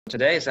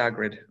Today is a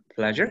great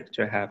pleasure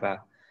to have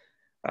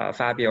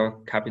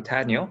Fabio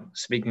Capitanio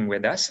speaking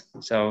with us.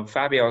 So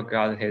Fabio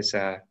got his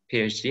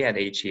PhD at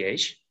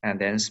HEH and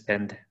then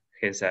spent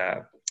his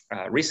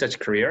research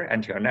career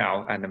until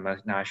now at the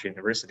Monash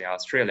University,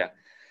 Australia.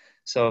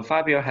 So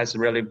Fabio has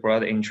really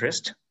broad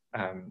interest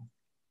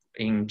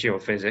in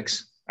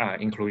geophysics,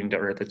 including the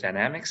Earth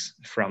dynamics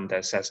from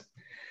the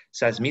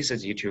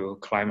seismicity to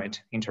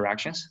climate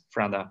interactions,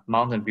 from the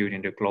mountain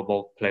building to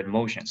global plate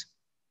motions.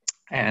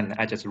 And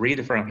I just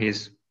read from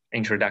his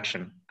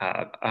introduction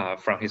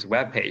from his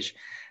webpage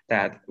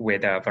that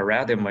with a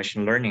variety of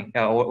machine learning,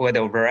 with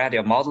a variety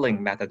of modeling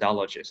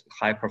methodologies,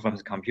 high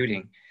performance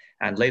computing,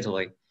 and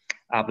lately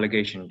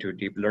application to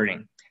deep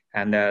learning.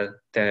 And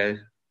the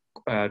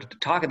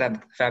talk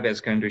that Fabio is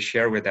going to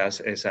share with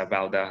us is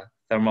about the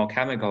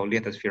thermochemical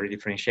lithosphere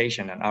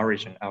differentiation and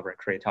origin of a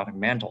cratonic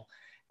mantle.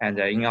 And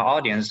in our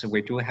audience,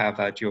 we do have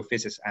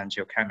geophysicists and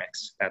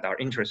geochemists that are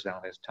interested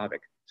on this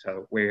topic.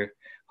 So we're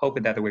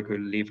hoping that we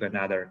could leave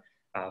another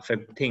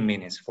 15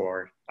 minutes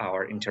for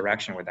our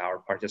interaction with our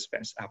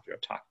participants after your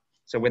talk.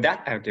 So with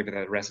that, I'll give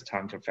the rest of the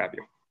time to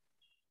Fabio.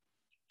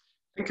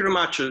 Thank you very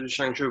much,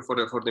 Shang-Chu, for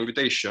the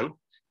invitation.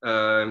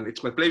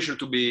 It's my pleasure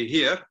to be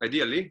here.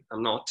 Ideally,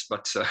 I'm not,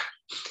 but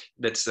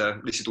that's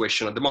the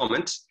situation at the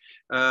moment.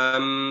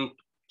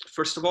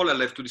 First of all,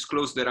 I'll have to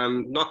disclose that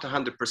I'm not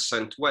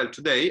 100% well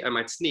today. I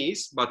might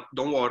sneeze, but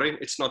don't worry,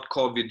 it's not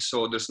COVID,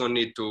 so there's no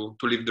need to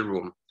leave the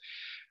room.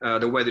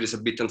 The weather is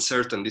a bit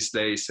uncertain these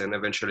days, and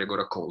eventually I got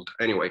a cold.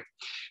 Anyway,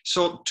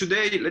 so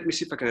today, let me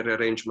see if I can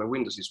rearrange my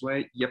windows this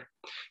way. Yep.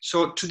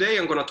 So today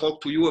I'm going to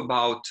talk to you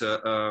about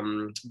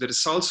the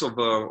results of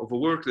a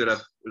work that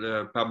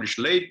I've published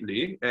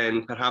lately,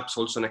 and perhaps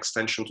also an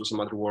extension to some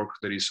other work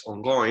that is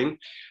ongoing.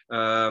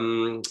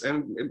 And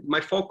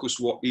my focus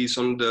is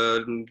on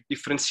the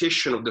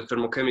differentiation of the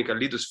thermochemical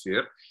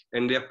lithosphere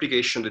and the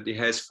application that it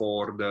has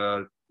for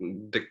the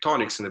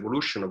tectonics and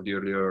evolution of the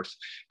early Earth.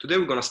 Today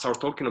we're going to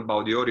start talking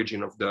about the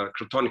origin of the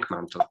cratonic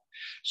mantle.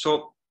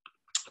 So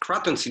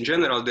cratons in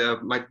general, they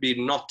might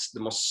be not the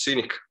most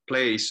scenic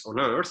place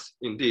on Earth,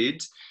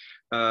 indeed.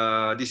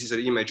 This is an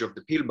image of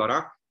the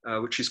Pilbara,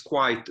 which is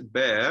quite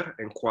bare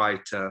and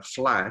quite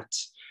flat.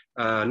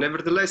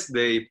 Nevertheless,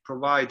 they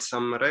provide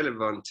some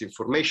relevant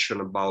information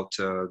about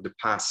the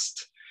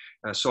past.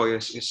 So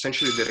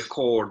essentially they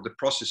record the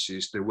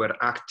processes that were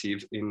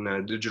active in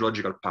the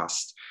geological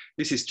past.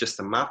 This is just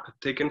a map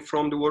taken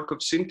from the work of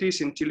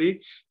Sintis in Tilly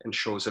and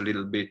shows a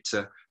little bit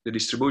the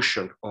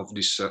distribution of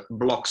these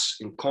blocks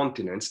in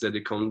continents that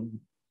they can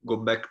go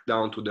back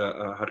down to the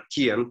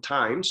Archean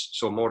times,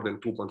 so more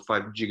than 2.5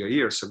 giga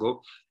years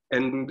ago,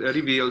 and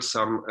reveal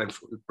some and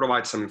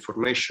provide some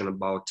information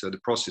about the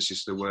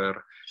processes that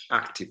were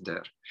active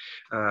there.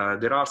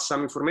 There are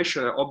some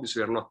information that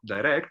obviously are not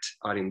direct,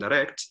 are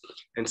indirect,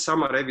 and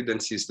some are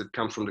evidences that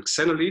come from the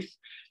xenolith,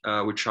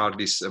 which are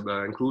these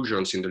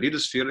inclusions in the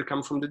lithosphere that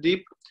come from the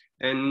deep.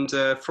 And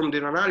from the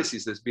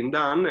analysis that's been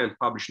done and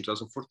published in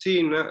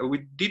 2014,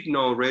 we did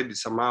know already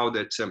somehow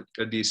that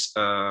these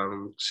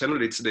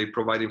xenoliths, they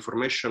provide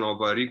information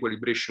of a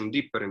re-equilibration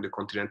deeper in the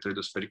continental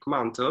lithospheric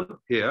mantle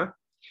here.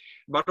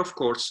 But of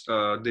course,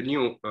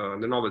 the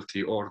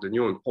novelty or the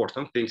new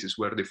important things is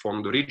where they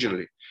formed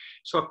originally.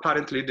 So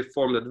apparently they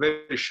formed at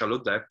very shallow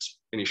depth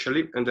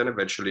initially, and then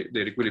eventually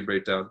they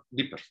equilibrate at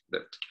deeper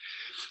depth.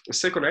 The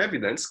second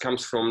evidence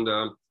comes from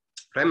the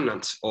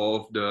remnants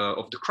of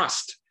the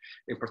crust,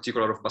 in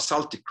particular of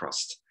basaltic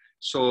crust.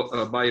 So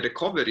by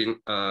recovering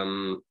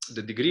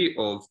the degree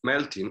of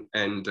melting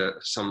and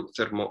some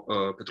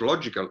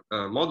thermopetrological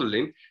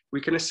modeling,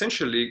 we can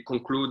essentially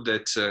conclude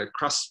that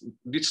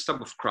this type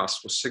of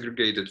crust was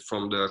segregated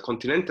from the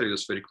continental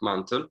lithospheric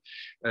mantle,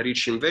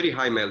 reaching very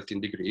high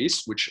melting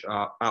degrees, which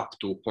are up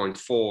to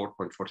 0.4,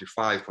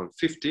 0.45,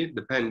 0.50,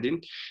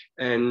 depending,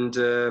 and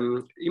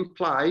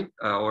imply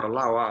or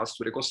allow us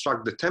to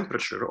reconstruct the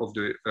temperature of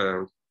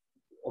the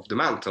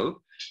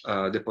mantle,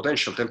 the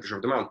potential temperature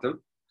of the mantle,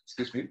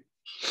 excuse me,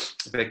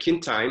 back in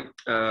time,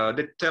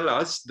 that tell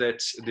us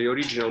that the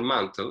original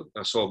mantle,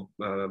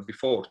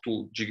 before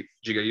 2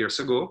 giga years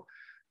ago,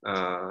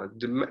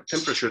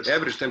 the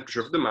average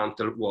temperature of the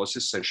mantle was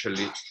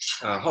essentially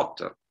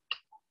hotter.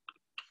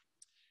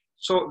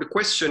 So the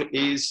question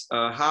is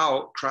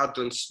how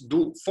cratons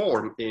do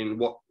form in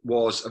what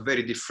was a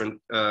very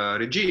different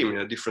regime, in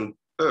a different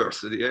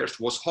Earth. The Earth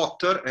was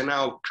hotter and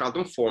now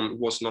craton form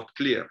was not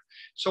clear.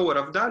 So what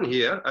I've done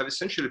here, I've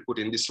essentially put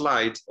in this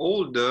slide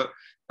all the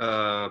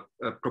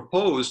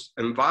proposed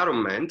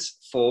environment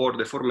for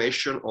the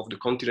formation of the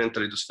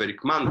continental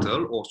lithospheric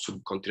mantle or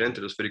subcontinental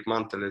lithospheric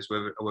mantle, as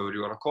however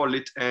you want to call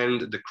it,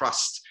 and the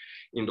crust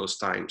in those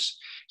times.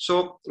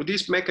 So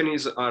these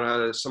mechanisms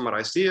are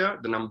summarized here.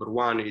 The number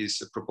one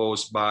is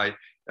proposed by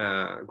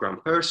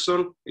Graham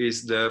Person,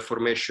 is the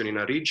formation in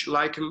a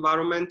ridge-like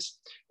environment.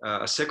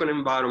 A second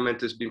environment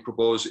has been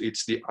proposed,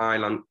 it's the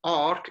island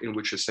arc, in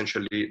which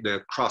essentially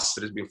the crust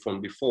that has been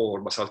formed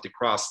before, basaltic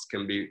crust,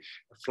 can be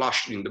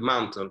flushed in the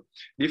mantle,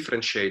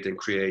 differentiate and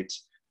create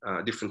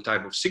different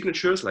type of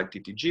signatures, like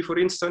TTG, for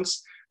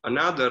instance.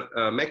 Another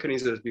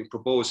mechanism that's been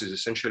proposed is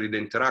essentially the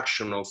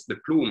interaction of the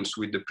plumes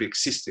with the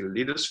pre-existing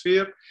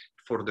lithosphere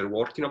for the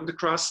working of the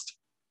crust.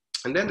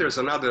 And then there's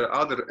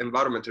other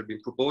environment that have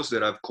been proposed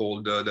that I've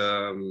called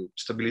the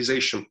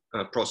stabilization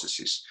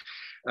processes.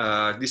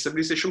 The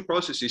stabilization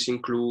processes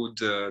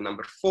include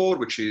number 4,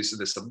 which is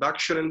the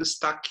subduction and the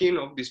stacking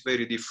of these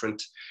very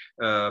different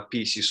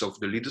pieces of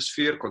the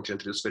lithosphere,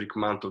 continental lithospheric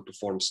mantle, to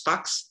form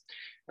stacks.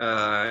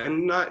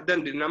 And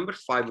then the number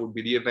 5 would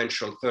be the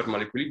eventual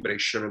thermal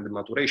equilibration and the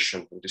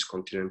maturation of this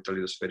continental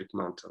lithospheric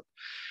mantle.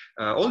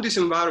 All this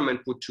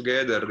environment put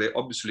together, they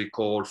obviously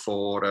call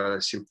for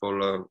a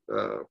simple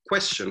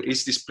question: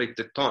 is this plate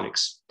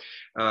tectonics?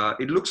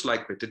 It looks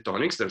like plate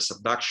tectonics. There are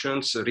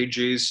subductions,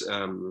 ridges,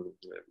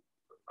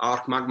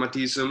 arc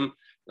magmatism.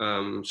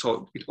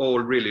 So it all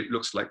really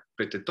looks like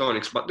plate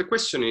tectonics. But the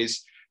question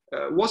is,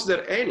 was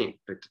there any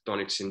plate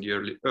tectonics in the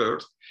early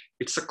Earth?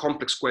 It's a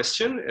complex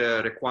question,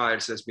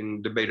 has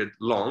been debated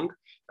long.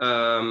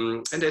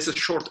 And there's a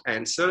short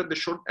answer. The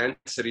short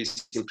answer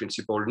is in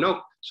principle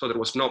no. So there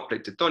was no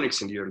plate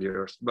tectonics in the early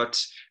Earth.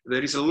 But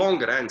there is a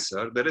longer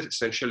answer that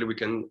essentially we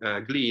can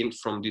glean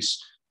from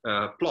this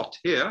plot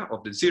here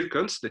of the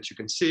zircons that you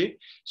can see.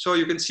 So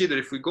you can see that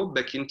if we go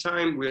back in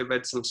time, we have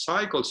had some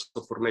cycles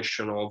of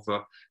formation of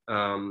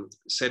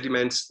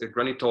sediments,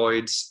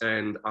 granitoids,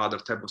 and other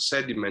type of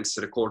sediments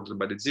recorded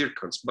by the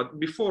zircons. But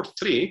before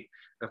 3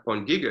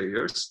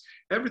 gigayears,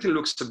 everything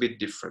looks a bit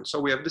different. So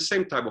we have the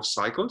same type of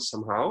cycles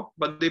somehow,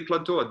 but they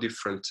plateau at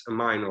different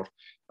minor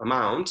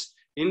amounts,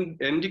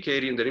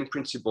 indicating that in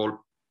principle,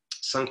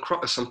 some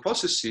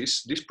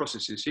processes, these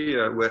processes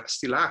here were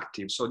still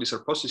active. So these are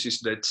processes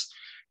that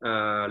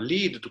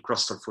lead to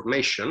crustal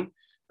formation,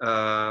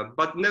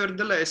 but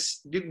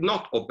nevertheless did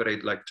not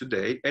operate like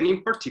today. And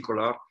in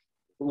particular,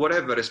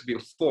 whatever has been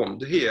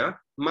formed here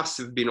must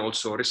have been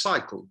also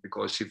recycled,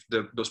 because if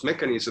those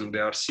mechanisms, they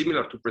are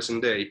similar to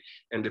present day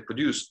and they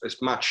produce as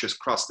much as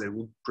crust they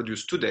would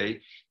produce today,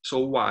 so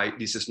why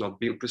this has not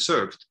been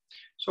preserved?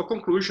 So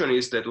conclusion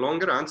is that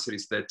longer answer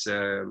is that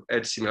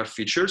had similar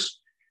features.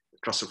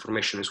 Crustal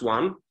formation is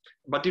one,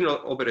 but did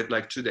not operate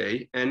like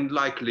today, and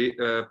likely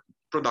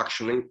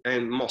production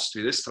and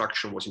mostly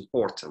destruction was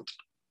important.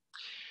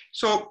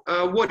 So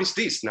what is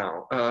this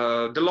now?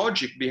 The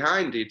logic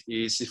behind it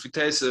is if it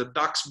has a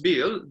duck's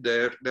bill,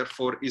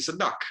 therefore is a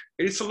duck.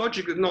 And it's a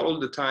logic that not all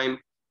the time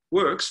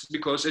works,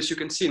 because as you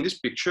can see in this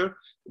picture,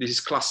 this is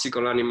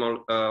classical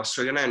animal,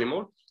 Australian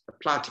animal, a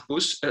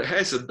platypus,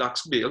 has a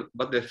duck's bill,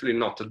 but definitely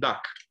not a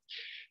duck.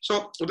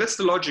 So that's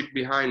the logic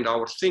behind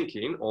our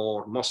thinking,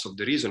 or most of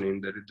the reasoning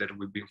that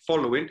we've been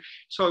following.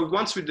 So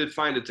once we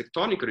define the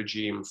tectonic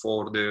regime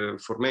for the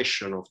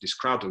formation of these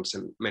cratons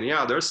and many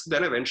others,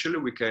 then eventually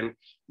we can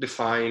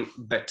define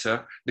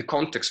better the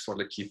context for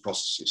the key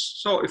processes.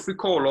 So if we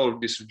call all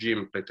this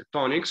regime plate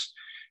tectonics,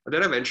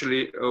 then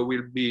eventually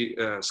we'll be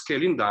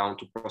scaling down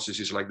to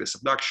processes like the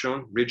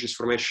subduction, ridges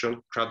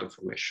formation, craton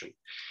formation.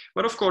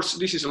 But of course,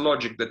 this is a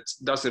logic that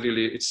doesn't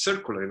really, it's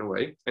circular in a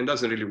way, and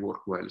doesn't really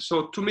work well.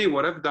 So to me,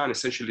 what I've done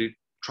essentially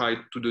tried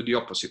to do the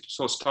opposite.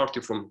 So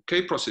starting from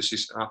K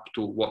processes up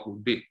to what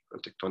would be a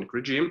tectonic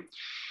regime,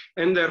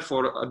 and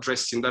therefore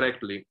addressing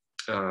directly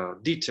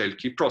detailed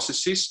key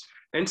processes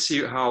and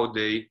see how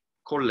they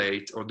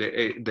collate, or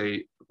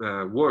they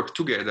work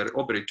together,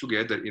 operate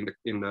together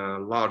in a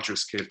larger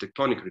scale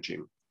tectonic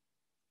regime.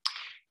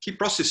 Key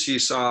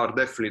processes are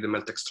definitely the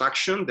melt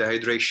extraction, the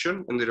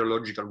hydration, and the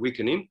rheological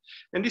weakening.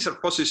 And these are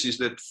processes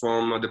that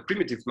from the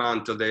primitive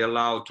mantle, they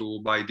allow to,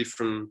 by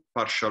different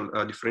partial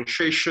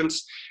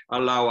differentiations,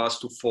 allow us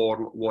to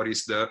form what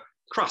is the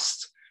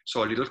crust.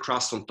 So a little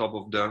crust on top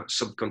of the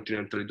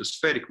subcontinental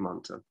lithospheric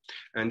mantle.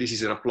 And this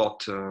is in a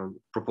plot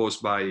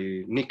proposed by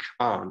Nick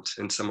Arndt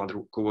and some other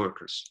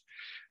co-workers.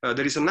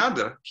 There is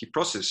another key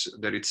process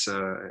that it's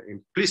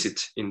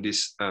implicit in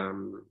this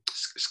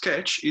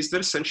sketch, is that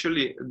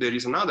essentially there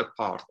is another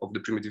part of the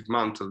primitive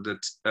mantle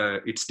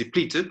that it's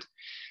depleted,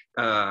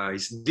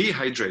 is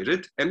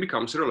dehydrated, and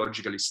becomes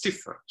rheologically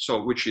stiffer.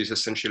 So which is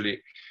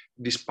essentially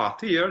this path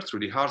here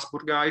through the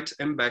Harzburgite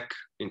and back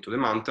into the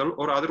mantle,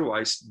 or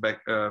otherwise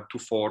back to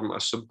form a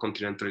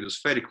subcontinental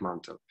lithospheric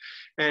mantle.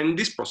 And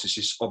these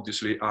processes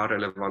obviously are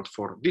relevant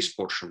for this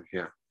portion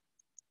here.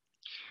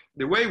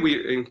 The way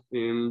we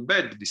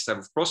embed this type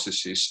of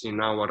processes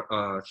in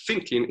our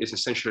thinking is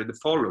essentially the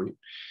following.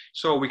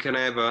 So we can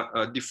have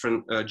a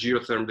different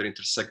geotherm that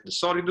intersect the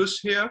solidus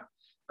here.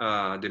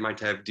 They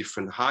might have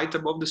different height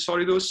above the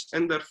solidus,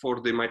 and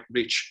therefore they might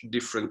reach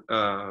different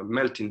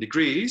melting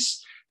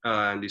degrees.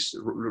 And this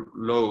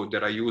law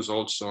that I use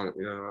also,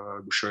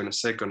 I'll show in a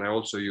second, I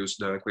also use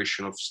the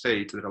equation of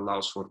state that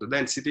allows for the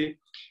density.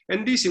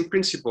 And this in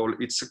principle,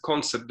 it's a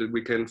concept that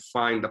we can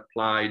find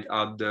applied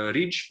at the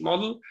ridge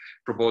model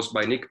proposed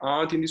by Nick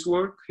Arndt in his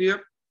work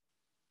here.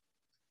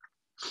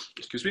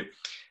 Excuse me.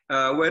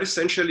 Where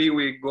essentially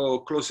we go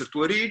closer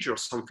to a ridge or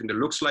something that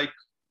looks like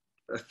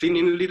a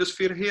thinning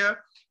lithosphere here,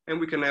 and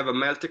we can have a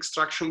melt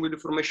extraction with the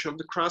formation of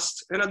the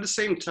crust. And at the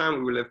same time,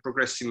 we will have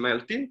progressive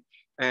melting.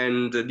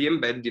 and the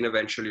embedding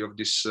eventually of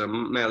this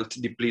melt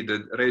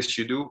depleted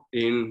residue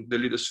in the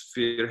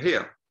lithosphere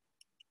here.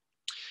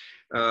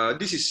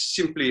 This is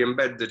simply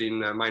embedded in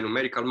my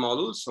numerical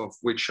models, of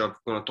which I'm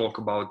going to talk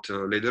about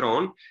later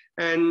on.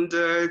 And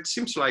it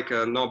seems like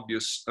an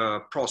obvious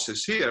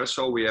process here.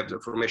 So we have the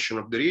formation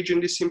of the region,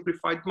 this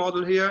simplified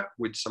model here,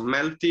 with some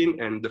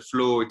melting, and the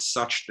flow is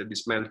such that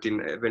this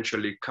melting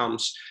eventually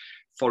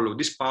follow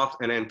this path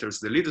and enters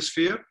the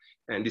lithosphere.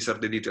 And these are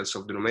the details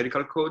of the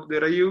numerical code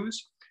that I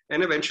use.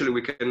 And eventually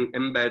we can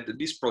embed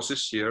this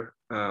process here,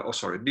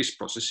 this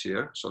process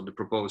here, so the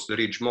proposed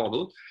ridge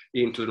model,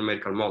 into the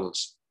numerical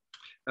models.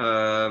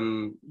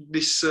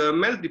 This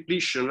melt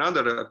depletion,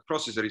 another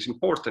process that is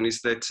important is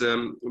that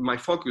my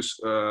focus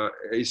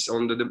is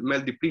on the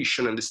melt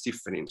depletion and the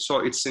stiffening.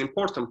 So it's an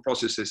important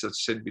process, as I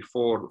said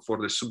before, for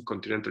the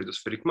subcontinental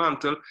lithospheric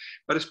mantle,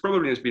 but it's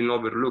probably has been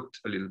overlooked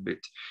a little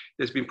bit.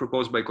 It's been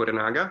proposed by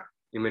Korenaga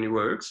in many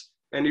works,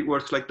 and it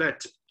works like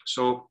that.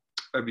 So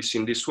have you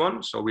seen this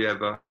one? So we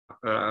have a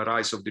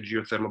rise of the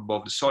geothermal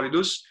above the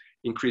solidus,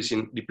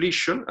 increasing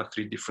depletion at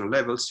 3 different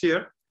levels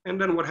here. And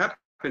then what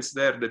happens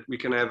there that we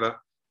can have a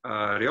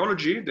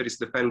rheology that is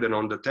dependent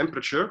on the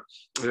temperature.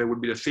 There would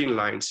be the thin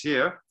lines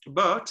here.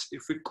 But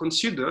if we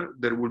consider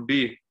there will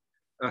be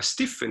a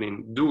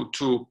stiffening due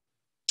to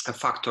a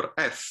factor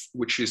F,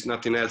 which is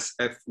nothing else,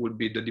 F would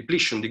be the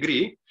depletion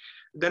degree,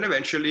 then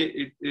eventually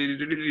it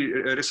really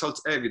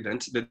results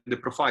evident that the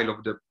profile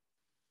of the,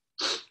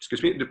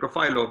 the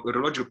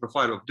rheological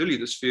profile of the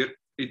lithosphere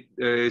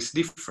is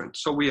different.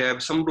 So we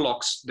have some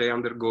blocks, they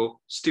undergo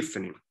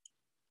stiffening.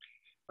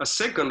 A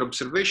second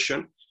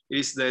observation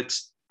is that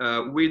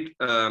with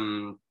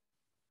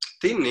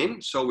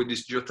thinning, so with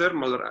this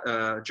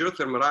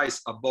geothermal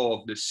rise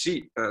above the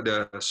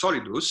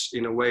solidus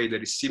in a way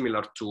that is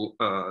similar to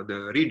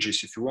the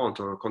ridges, if you want,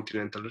 or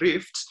continental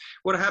rifts,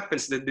 what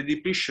happens is that the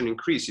depletion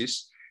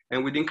increases,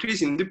 and with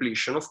increasing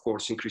depletion, of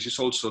course, increases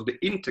also the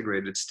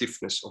integrated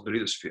stiffness of the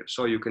lithosphere.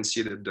 So you can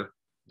see that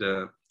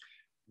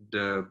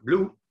the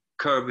blue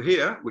curve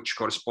here, which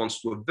corresponds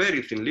to a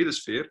very thin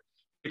lithosphere,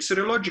 it's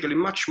rheologically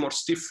much more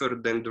stiffer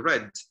than the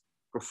red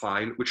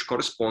profile, which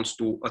corresponds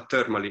to a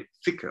thermally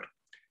thicker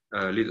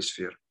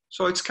lithosphere.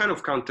 So it's kind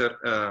of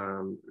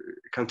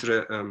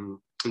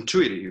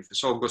counterintuitive,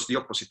 so it goes the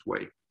opposite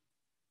way.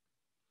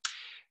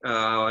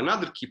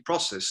 Another key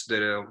process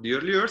of the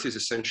early Earth is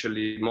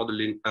essentially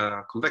modeling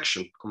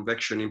convection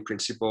in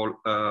principle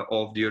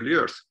of the early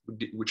Earth,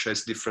 which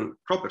has different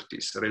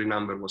properties. The Rayleigh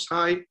number was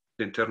high,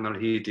 the internal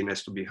heating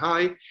has to be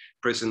high.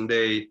 Present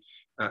day,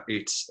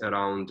 it's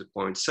around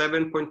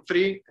 0.7,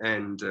 0.3,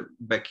 and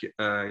back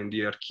in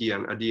the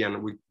Archean,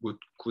 Hadean, we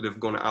could have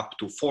gone up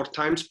to 4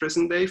 times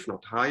present day, if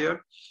not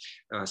higher.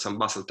 Some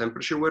basal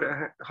temperature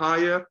were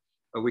higher.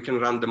 We can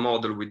run the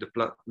model with the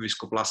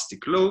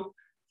viscoplastic law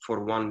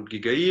for 1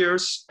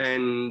 gigayears,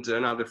 and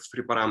another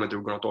 3 parameter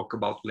we're going to talk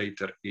about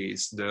later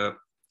is the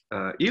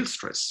yield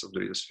stress of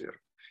the lithosphere.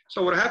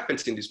 So what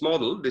happens in this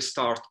model, they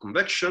start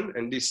convection,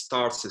 and this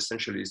starts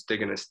essentially is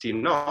taken as T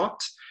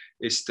naught,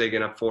 is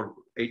taken up for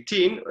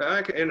 18,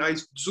 and I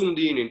zoomed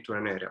in into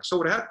an area. So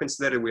what happens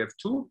there, we have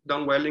 2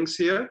 downwellings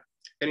here,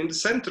 and in the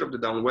center of the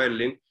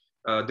downwelling,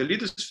 the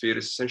lithosphere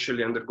is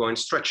essentially undergoing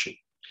stretching.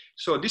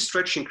 So this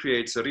stretching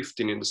creates a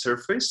rifting in the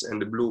surface,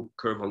 and the blue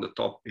curve on the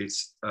top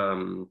is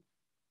the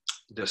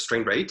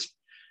strain rate.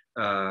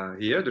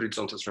 Here, the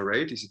horizontal strain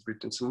rate, is it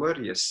written somewhere?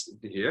 Yes,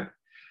 here.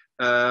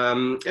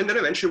 And then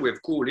eventually we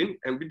have cooling,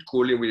 and with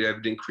cooling we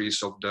have the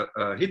increase of the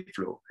heat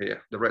flow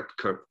here, the red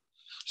curve.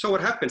 So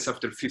what happens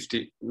after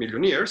 50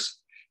 million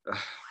years,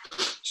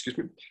 excuse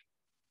me,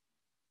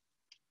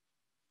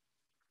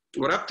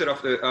 what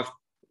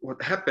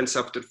happens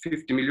after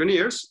 50 million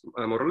years,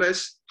 more or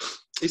less,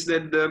 is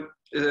that the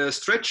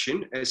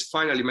stretching has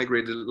finally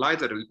migrated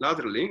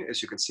laterally,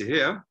 as you can see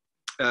here,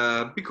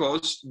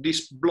 because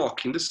this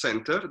block in the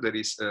center, that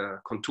is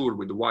contour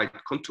with the white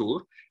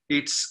contour,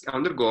 it's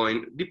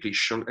undergoing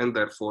depletion and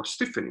therefore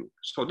stiffening.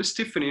 So the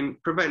stiffening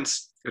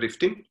prevents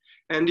rifting,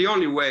 and the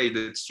only way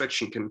that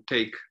stretching can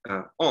take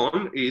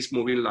on is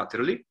moving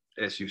laterally,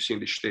 as you see in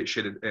the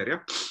shaded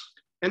area.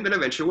 And then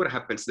eventually what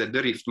happens is that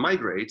the rift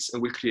migrates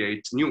and will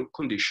create new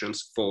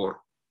conditions for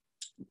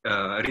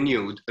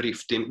renewed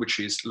rifting, which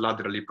is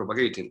laterally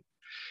propagating.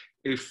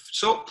 If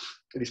so,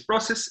 this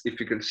process, if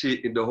you can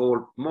see in the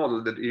whole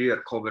model that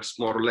here covers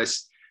more or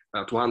less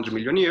 200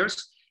 million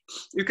years,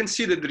 you can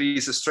see that there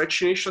is a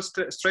stretching, initial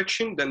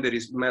stretching, then there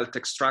is melt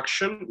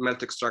extraction.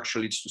 Melt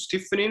extraction leads to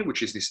stiffening,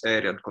 which is this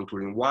area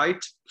contouring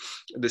white.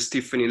 The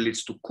stiffening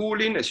leads to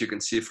cooling, as you can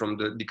see from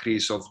the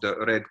decrease of the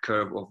red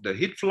curve of the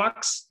heat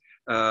flux.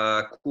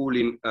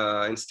 Cooling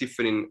and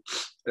stiffening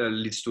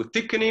leads to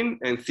thickening,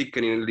 and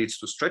thickening leads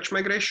to stretch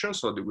migration,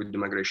 so with the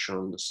migration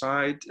on the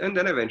side, and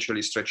then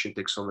eventually stretching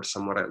takes over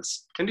somewhere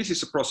else. And this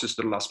is a process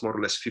that lasts more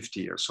or less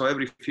 50 years. So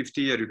every 50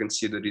 years, you can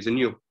see there is a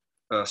new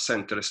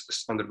center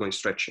undergoing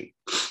stretching.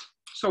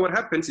 So what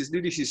happens is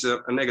this is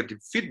a negative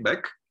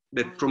feedback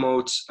that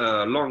promotes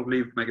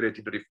long-lived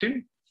migrated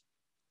rifting,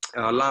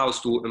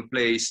 allows to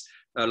place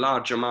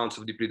large amounts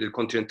of depleted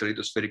continental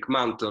lithospheric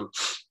mantle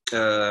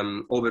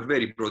over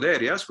very broad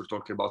areas. We're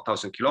talking about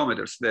 1,000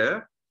 kilometers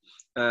there.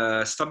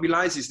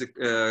 Stabilizes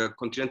the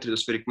continental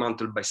lithospheric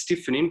mantle by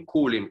stiffening,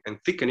 cooling, and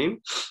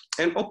thickening,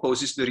 and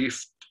opposes the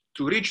rift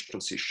to ridge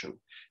transition.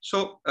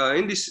 So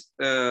in this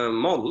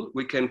model,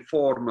 we can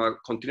form a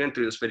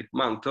continental lithospheric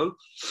mantle.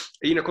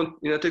 In a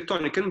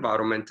tectonic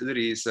environment, there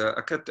is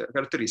a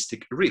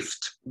characteristic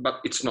rift, but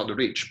it's not a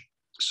ridge.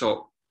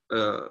 So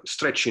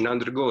stretching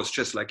undergoes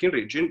just like in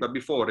ridging, but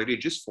before a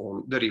ridge is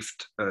formed, the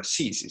rift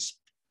ceases.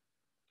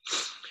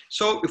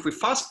 So if we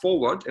fast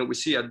forward and we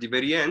see at the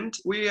very end,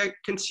 we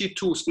can see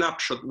two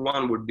snapshots.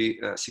 One would be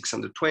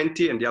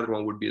 620 and the other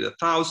one would be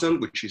 1,000,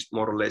 which is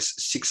more or less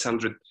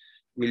 600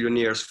 million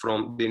years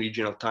from the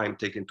original time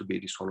taken to be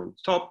this one on the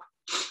top.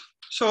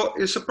 So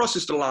it's a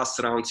process that lasts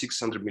around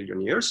 600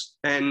 million years,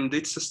 and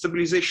it's a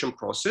stabilization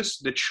process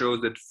that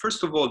shows that,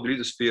 first of all, the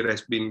lithosphere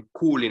has been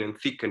cooling and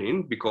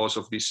thickening because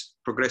of this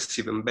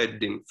progressive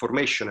embedding,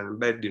 formation and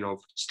embedding of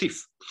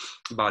stiff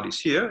bodies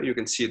here. You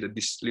can see that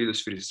this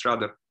lithosphere is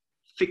rather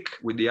thick,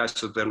 with the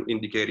isotherm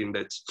indicating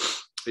that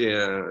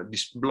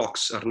these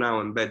blocks are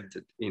now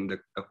embedded in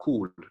a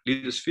cool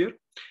lithosphere.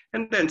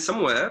 And then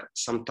somewhere,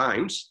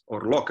 sometimes,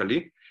 or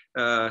locally,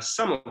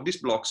 some of these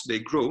blocks, they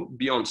grow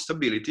beyond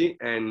stability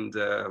and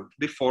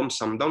they form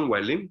some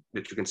downwelling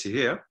that you can see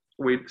here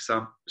with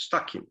some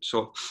stacking.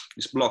 So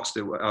these blocks,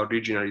 they were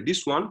originally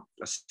this one,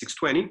 at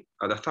 620,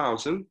 at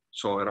 1,000,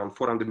 so around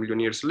 400 million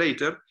years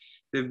later,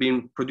 they've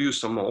been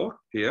produced some more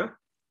here.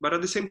 But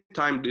at the same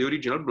time, the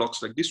original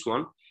blocks like this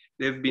one,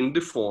 they've been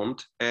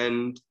deformed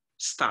and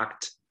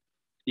stacked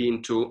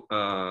into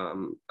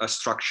a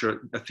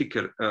structure, a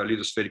thicker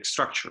lithospheric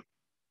structure.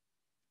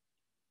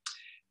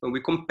 When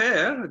we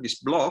compare these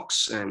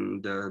blocks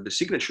and the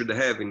signature they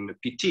have in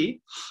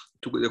PT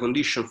to the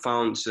condition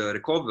found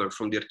recovered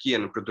from the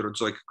Archean and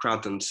Proterozoic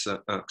cratons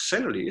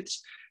xenoliths,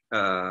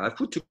 I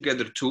put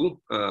together two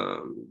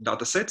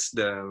data sets,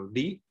 the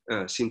V.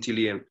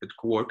 Sintili and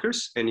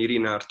co-workers, and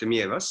Irina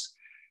Artemievas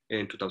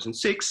in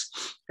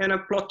 2006, and I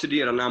plotted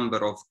here a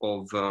number of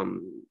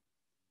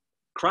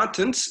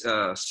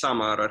cratons.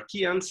 Some are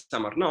Archean,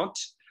 some are not.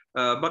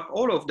 But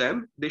all of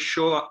them, they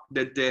show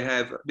that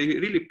they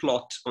really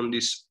plot on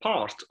this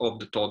part of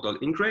the total.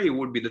 In gray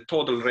would be the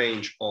total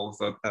range of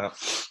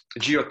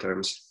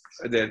geotherms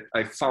that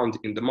I found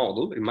in the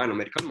model, in my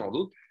numerical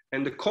model.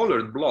 And the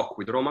colored block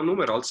with Roman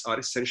numerals are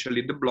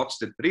essentially the blocks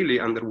that really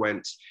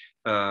underwent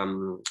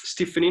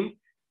stiffening,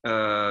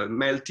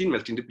 melting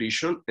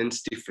depletion, and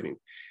stiffening.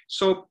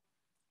 So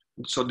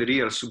the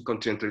real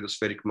subcontinental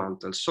lithospheric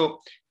mantle. So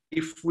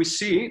if we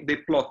see, they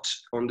plot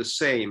on the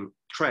same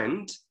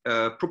trend,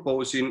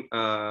 proposing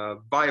a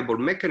viable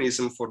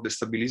mechanism for the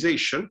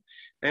stabilization.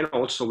 And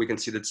also we can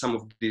see that some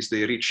of these,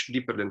 they reach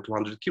deeper than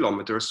 200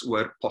 kilometers,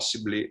 where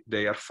possibly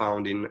they are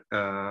found in,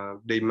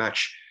 they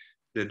match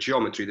the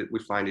geometry that we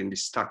find in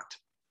this stacked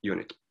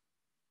unit.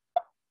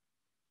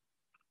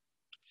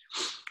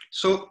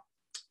 So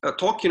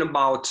talking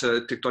about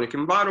tectonic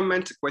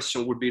environment, the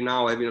question would be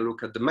now having a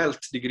look at the melt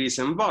degrees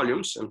and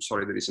volumes. I'm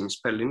sorry, there is a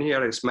misspelling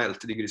here, it's melt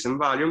degrees and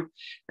volume.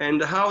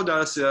 And how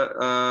does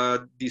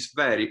this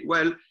vary?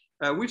 Well,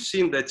 we've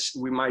seen that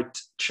we might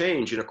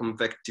change in a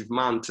convective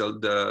mantle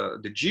the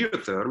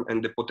geotherm,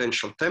 and the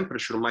potential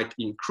temperature might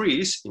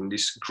increase in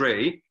this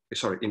gray,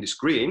 in this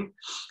green,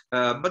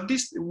 but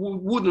this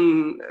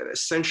wouldn't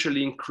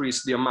essentially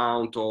increase the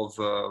amount of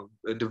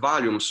the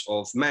volumes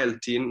of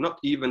melting, not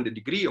even the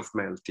degree of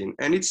melting.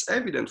 And it's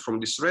evident from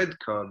this red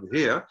curve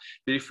here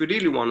that if we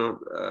really want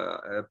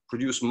to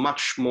produce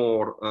much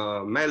more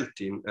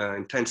melting,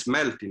 intense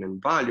melting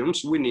and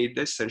volumes, we need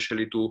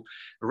essentially to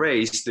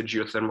raise the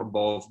geotherm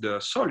above the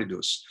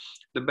solidus.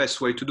 The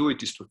best way to do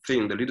it is to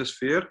thin the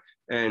lithosphere,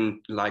 and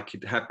like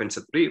it happens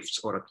at rifts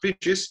or at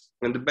ridges,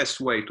 and the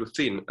best way to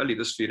thin a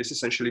lithosphere is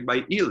essentially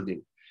by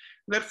yielding.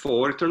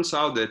 Therefore, it turns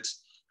out that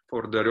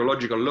for the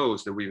rheological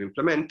laws that we've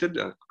implemented,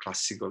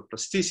 classical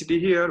plasticity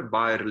here,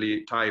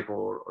 Byerly type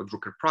or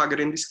Drucker-Prager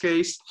in this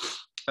case,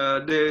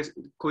 the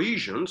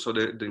cohesion, so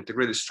the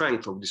integrated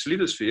strength of this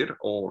lithosphere,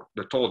 or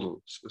the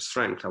total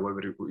strength,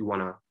 however you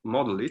want to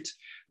model it,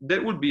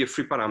 that would be a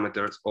free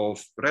parameter of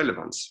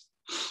relevance.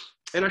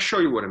 And I'll show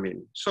you what I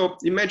mean. So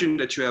imagine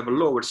that you have a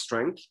lower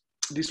strength.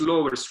 This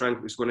lower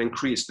strength is going to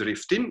increase the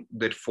rifting,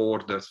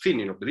 therefore the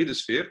thinning of the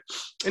lithosphere.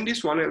 And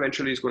this one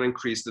eventually is going to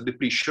increase the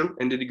depletion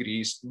and the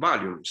degrees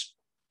volumes.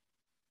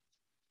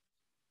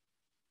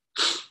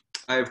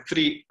 I have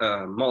three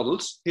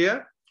models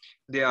here.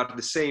 They are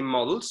the same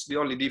models. The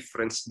only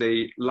difference,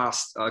 they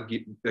last a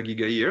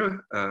giga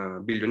year,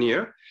 billion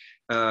year.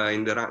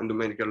 In the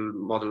numerical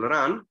model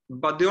run,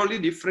 but the only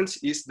difference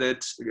is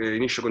that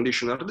initial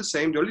conditions are the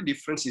same. The only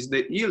difference is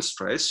the yield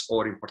stress,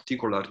 or in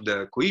particular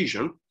the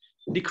cohesion,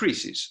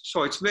 decreases.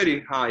 So it's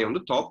very high on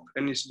the top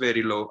and it's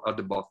very low at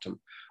the bottom.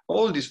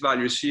 All these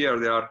values here,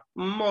 they are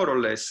more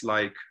or less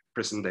like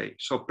present day.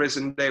 So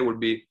present day will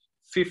be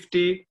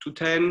 50 to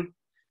 10,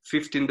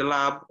 50 in the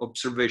lab.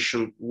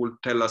 Observation will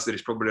tell us there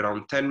is probably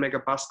around 10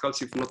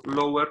 megapascals, if not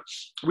lower.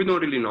 We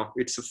don't really know.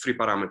 It's a free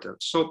parameter.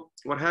 So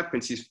what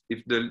happens is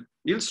if the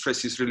yield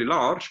stress is really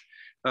large,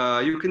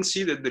 you can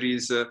see that there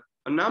is a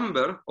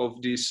number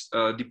of these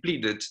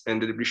depleted,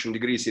 and the depletion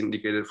degree is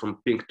indicated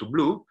from pink to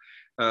blue.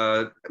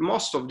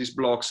 Most of these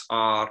blocks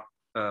are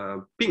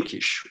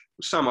pinkish.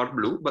 Some are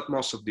blue, but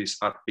most of these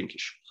are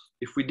pinkish.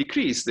 If we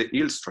decrease the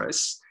yield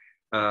stress,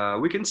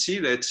 we can see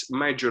that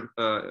major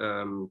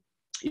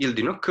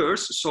yielding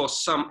occurs. So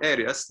some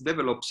areas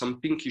develop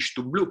some pinkish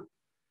to blue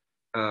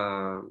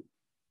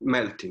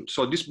melting.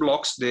 So these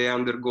blocks, they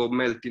undergo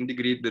melting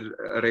degree that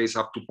raise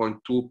up to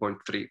 0.2,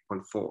 0.3,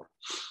 0.4.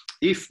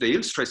 If the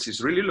yield stress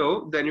is really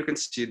low, then you can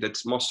see that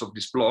most of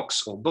these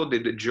blocks, although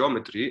the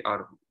geometry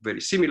are very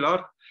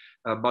similar,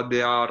 but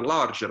they are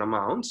larger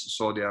amounts,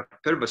 so they are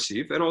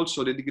pervasive, and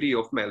also the degree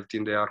of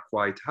melting, they are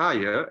quite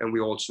higher, and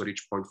we also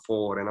reach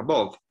 0.4 and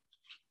above.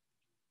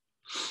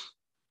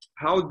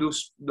 How do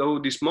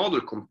this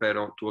model compare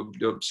to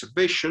the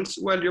observations?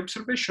 Well, the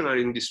observations are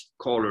in these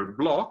colored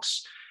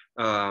blocks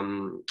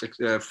from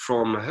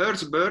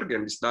Herzberg,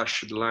 and this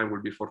dashed line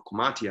will be for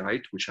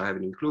Komatiite, which I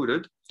haven't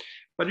included.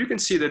 But you can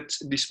see that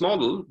this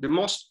model,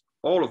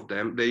 all of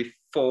them, they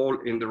fall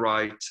in the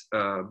right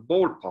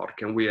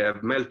ballpark, and we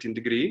have melting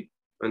degree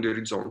on the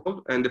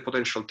horizontal, and the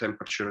potential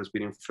temperature has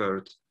been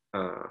inferred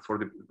for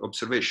the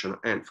observation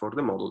and for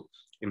the model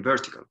in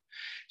vertical.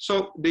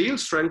 So the yield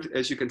strength,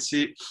 as you can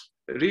see,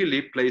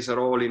 really plays a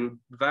role in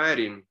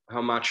varying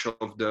how much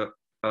of the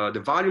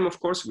volume, of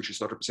course, which is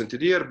not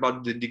represented here,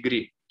 but the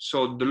degree.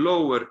 So the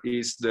lower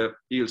is the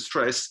yield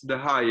stress, the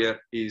higher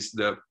is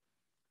the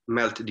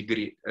melt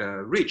degree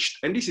reached.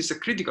 And this is a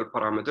critical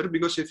parameter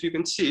because if you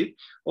can see,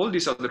 all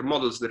these other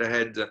models that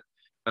had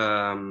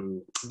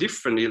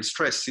different yield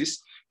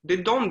stresses, they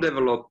don't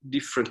develop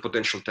different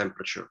potential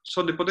temperature.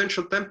 So the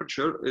potential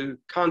temperature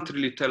can't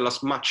really tell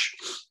us much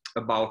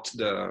about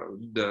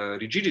the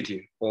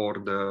rigidity or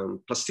the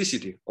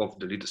plasticity of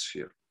the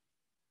lithosphere.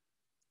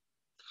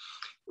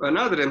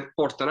 Another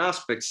important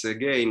aspect,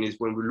 again, is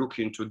when we look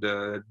into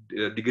the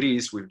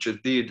degrees we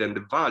just did and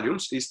the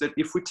volumes, is that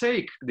if we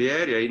take the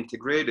area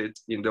integrated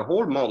in the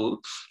whole model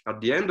at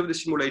the end of the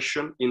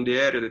simulation in the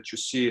area that you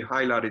see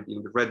highlighted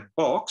in the red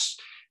box,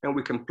 and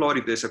we can plot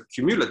it as a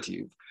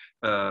cumulative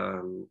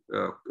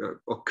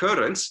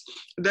occurrence,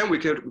 then we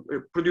can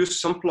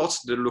produce some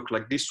plots that look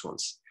like these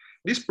ones.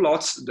 These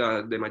plots,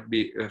 they might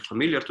be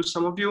familiar to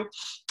some of you,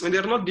 and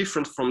they're not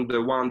different from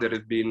the one that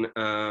had been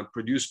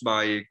produced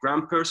by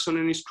Graham Person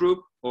in his group,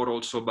 or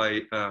also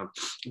by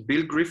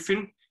Bill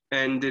Griffin.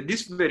 And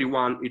this very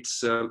one,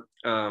 it's a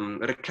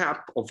recap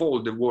of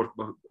all the work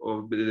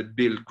that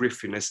Bill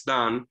Griffin has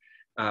done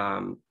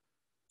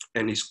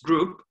and his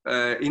group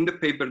in the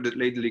paper that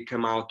lately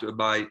came out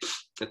by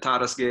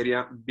Taras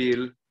Geria,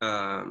 Bill,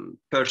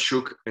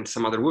 Pershuk, and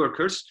some other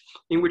workers,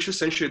 in which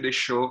essentially they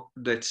show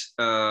that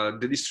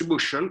the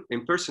distribution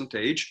in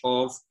percentage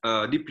of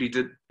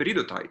depleted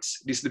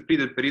peridotites. These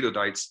depleted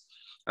peridotites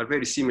are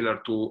very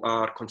similar to,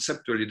 are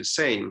conceptually the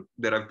same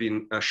that I've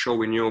been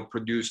showing you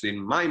produced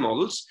in my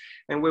models.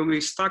 And when we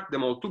stack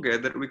them all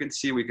together, we can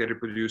see we can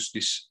reproduce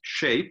this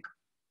shape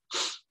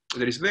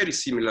that is very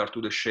similar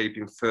to the shape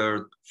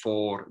inferred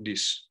for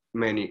these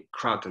many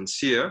cratons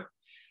here.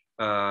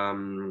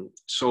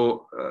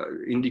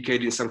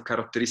 Indicating some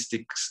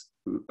characteristics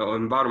of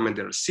environment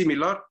that are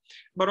similar,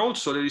 but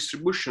also the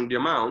distribution, the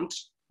amount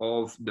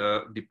of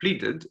the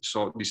depleted,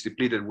 so this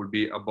depleted will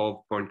be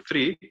above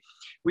 0.3,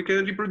 we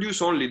can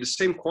reproduce only the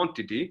same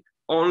quantity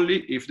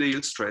only if the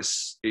yield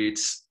stress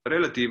is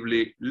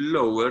relatively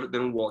lower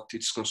than what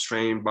is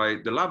constrained by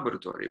the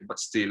laboratory, but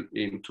still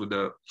into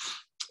the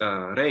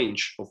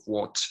range of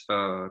what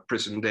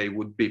present day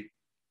would be.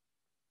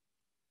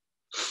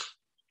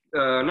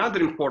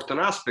 Another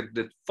important aspect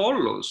that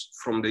follows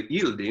from the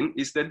yielding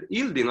is that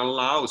yielding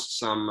allows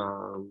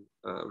some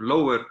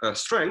lower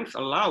strength,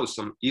 allows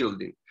some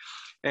yielding.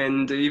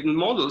 And even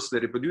models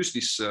that reproduce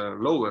this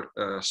lower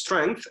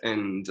strength,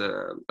 and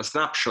a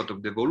snapshot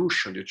of the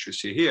evolution that you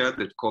see here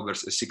that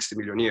covers 60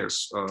 million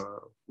years,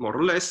 more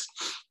or less,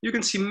 you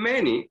can see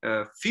many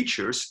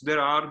features that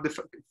are the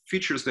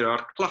features that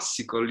are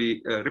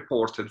classically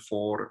reported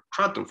for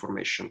craton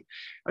formation.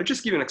 I'll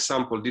just give you an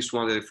example, this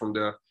one from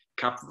the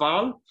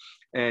Capval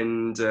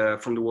and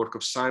from the work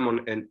of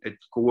Simon and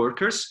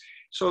co-workers.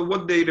 So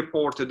what they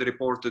reported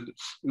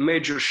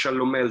major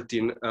shallow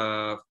melting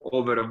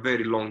over a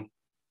very long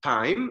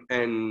time.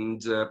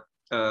 And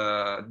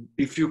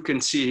if you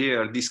can see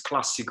here, this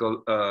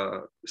classical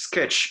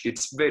sketch,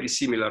 it's very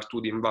similar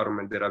to the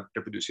environment that are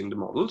reproduced in the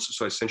models.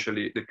 So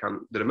essentially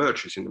that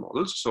emerges in the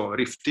models. So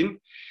rifting,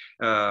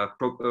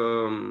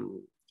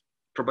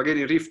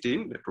 propagating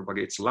rifting that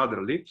propagates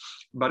laterally,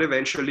 but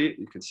eventually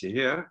you can see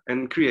here,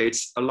 and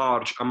creates a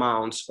large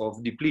amounts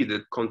of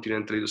depleted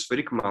continental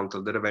lithospheric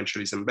mantle that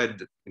eventually is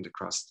embedded in the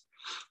crust.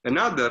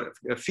 Another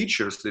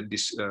features that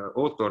this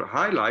author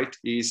highlight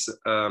is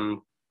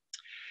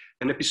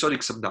an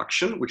episodic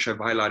subduction, which I've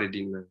highlighted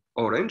in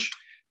orange.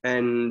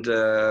 and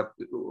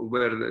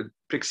where the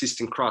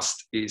pre-existing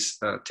crust is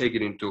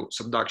taken into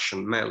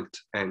subduction, melt,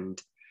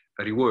 and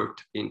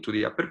reworked into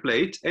the upper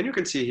plate. And you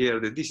can see here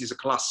that this is a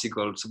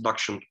classical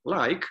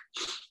subduction-like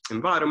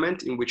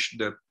environment in which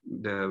the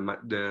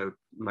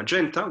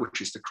magenta,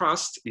 which is the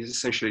crust, is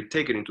essentially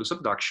taken into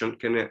subduction,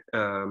 can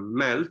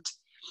melt,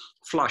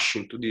 flush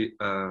into the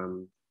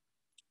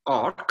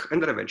arc,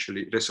 and then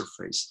eventually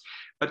resurface.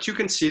 But you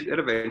can see that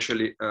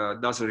eventually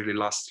doesn't really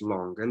last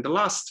long. And the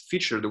last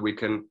feature that we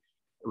can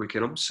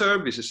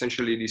observe is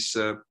essentially this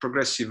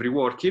progressive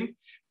reworking.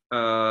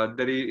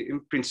 That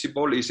in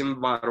principle is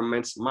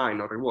environments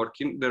minor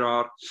reworking. There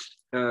are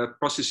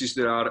processes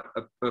that are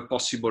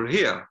possible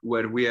here,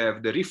 where we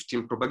have the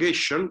rifting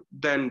propagation.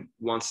 Then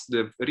once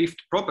the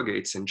rift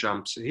propagates and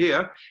jumps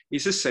here,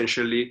 is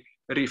essentially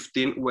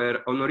rifting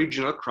where an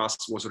original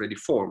crust was already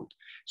formed.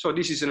 So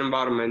this is an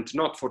environment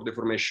not for the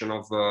formation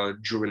of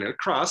juvenile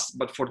crust,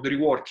 but for the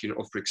reworking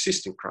of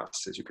pre-existing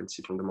crust, as you can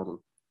see from the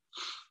model.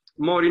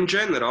 More in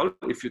general,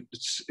 if you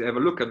have a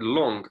look at the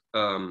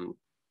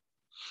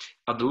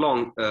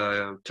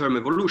long-term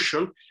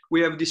evolution,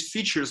 we have these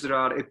features that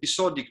are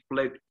episodic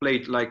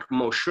plate-like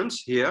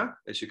motions here,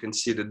 as you can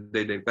see that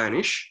they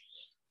vanish.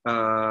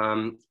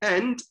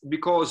 And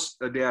because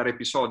they are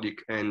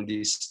episodic and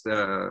these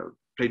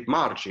plate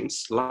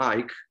margins,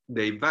 like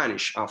they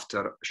vanish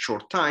after a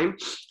short time,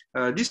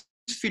 these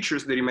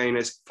features, they remain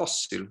as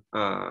fossil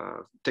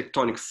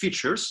tectonic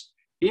features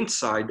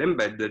inside,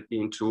 embedded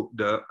into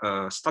the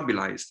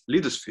stabilized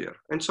lithosphere.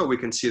 And so we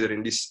can see that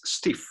in this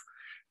stiff,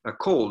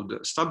 cold,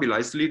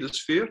 stabilized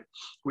lithosphere,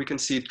 we can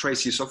see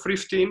traces of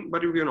rifting,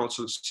 but we can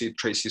also see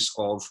traces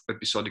of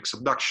episodic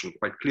subduction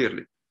quite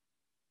clearly.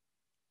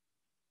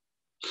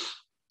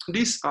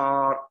 These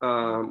are,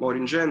 more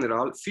in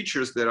general,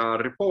 features that are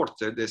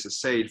reported, as I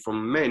said,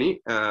 from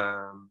many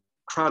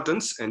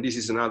cratons, and this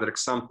is another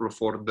example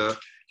for the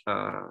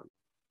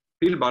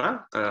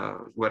Pilbara,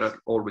 where I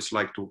always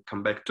like to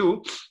come back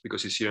to,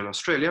 because it's here in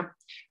Australia.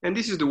 And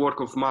this is the work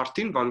of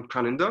Martin van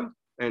Kranendal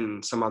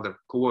and some other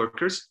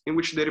co-workers, in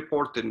which they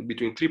reported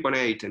between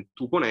 3.8 and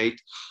 2.8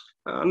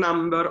 a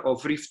number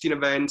of rifting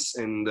events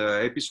and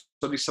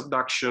episodic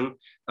subduction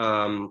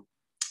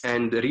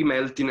and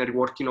remelting and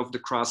reworking of the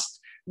crust.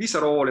 These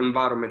are all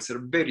environments that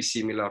are very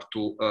similar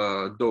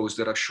to those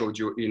that I showed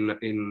you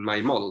in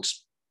my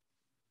models.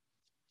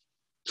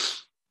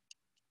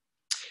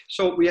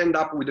 So we end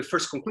up with the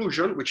first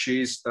conclusion, which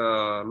is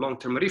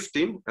long-term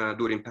rifting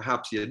during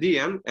perhaps the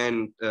Hadean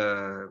and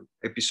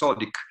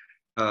episodic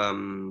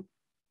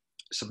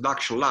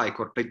subduction-like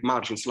or plate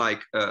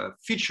margins-like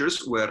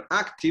features were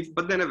active,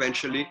 but then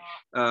eventually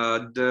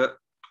the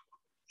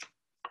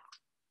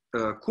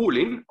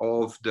cooling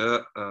of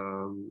the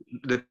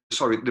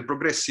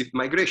progressive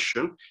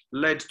migration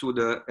led to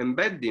the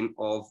embedding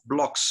of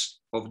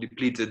blocks of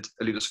depleted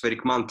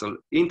lithospheric mantle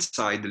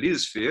inside the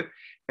lithosphere,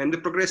 and the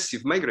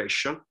progressive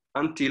migration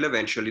until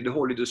eventually the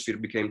whole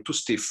lithosphere became too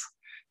stiff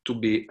to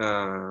be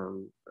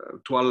to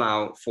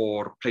allow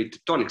for plate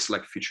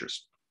tectonics-like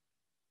features.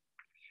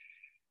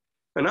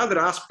 Another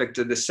aspect,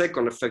 the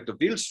second effect of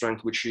yield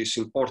strength, which is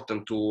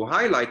important to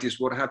highlight, is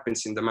what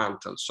happens in the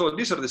mantle. So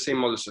these are the same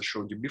models I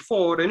showed you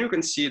before, and you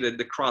can see that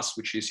the crust,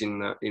 which is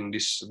in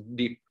this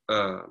deep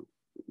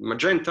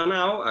magenta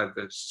now, I've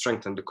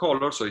strengthened the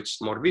color so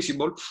it's more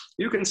visible.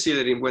 You can see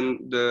that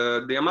when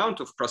the amount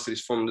of crust that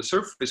is formed on the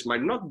surface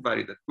might not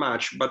vary that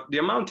much, but the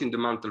amount in the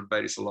mantle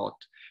varies a lot.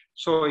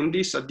 So in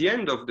this, at the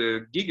end of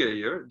the giga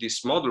year,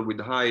 this model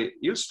with high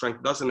yield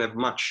strength doesn't have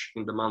much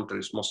in the mantle,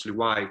 it's mostly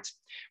white.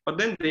 But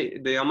then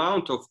the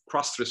amount of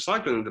crust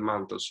recycled in the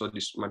mantle, so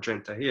this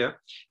magenta here,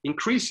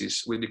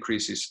 increases with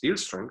decreases yield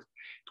strength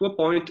to a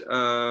point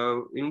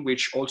in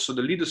which also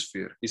the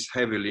lithosphere is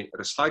heavily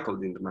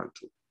recycled in the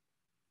mantle.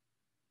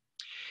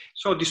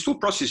 So these two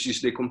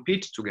processes, they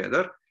compete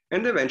together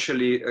and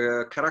eventually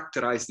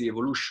characterize the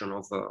evolution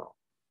of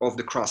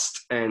the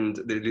crust and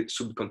the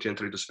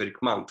subcontinental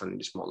lithospheric mantle in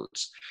these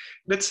models.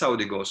 That's how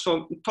they go.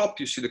 So top,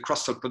 you see the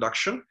crustal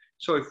production.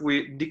 So if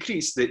we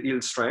decrease the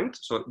yield strength,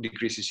 so it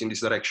decreases in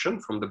this direction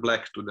from the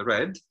black to the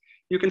red,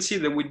 you can see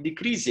that with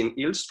decreasing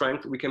yield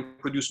strength, we can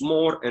produce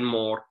more and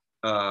more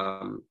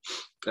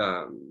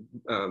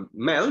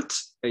melt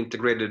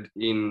integrated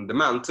in the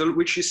mantle,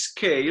 which is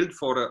scaled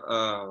for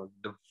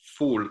the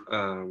full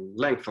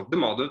length of the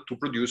model to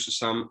produce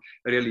some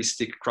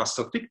realistic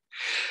crustal thickness.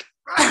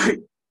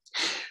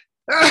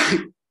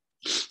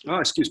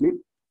 Excuse me.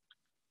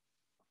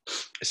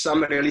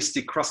 Some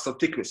realistic crustal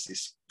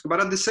thicknesses.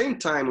 But at the same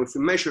time, if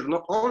we measure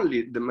not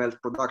only the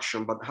melt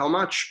production, but how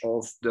much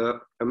of the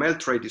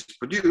melt rate is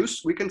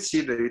produced, we can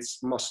see that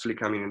it's mostly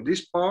coming in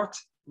this part,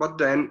 but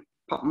then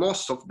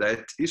most of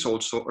that is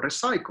also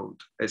recycled,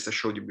 as I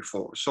showed you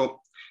before. So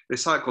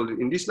recycled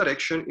in this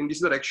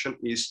direction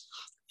is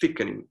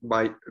thickening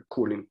by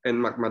cooling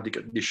and magmatic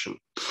addition.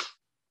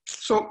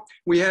 So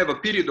we have a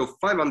period of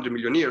 500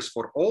 million years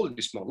for all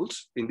these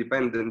models,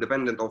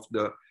 independent of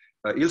the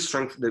yield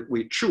strength that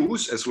we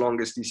choose, as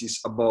long as this is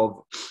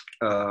above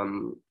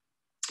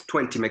 2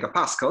 20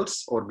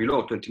 megapascals or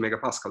below 20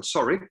 megapascals,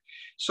 sorry.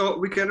 So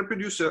we can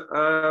reproduce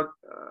a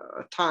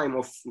time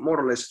of more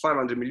or less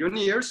 500 million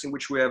years in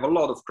which we have a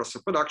lot of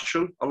cluster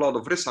production, a lot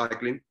of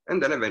recycling,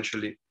 and then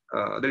eventually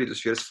the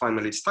lithosphere is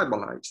finally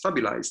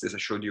stabilized, as I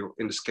showed you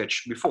in the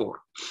sketch before.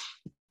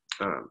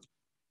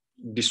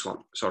 This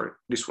one.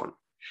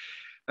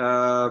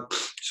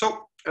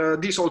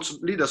 This also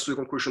leads us to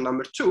conclusion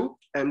number 2,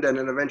 and then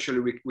eventually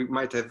we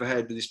might have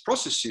had these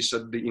processes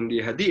in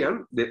the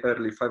Hadean, the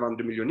early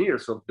 500 million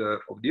years of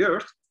the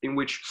Earth, in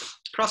which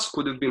crust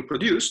could have been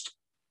produced,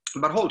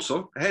 but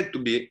also had to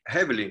be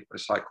heavily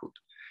recycled.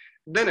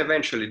 Then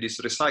eventually this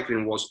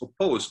recycling was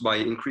opposed by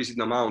increasing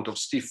amount of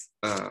stiff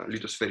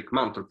lithospheric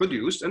mantle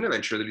produced, and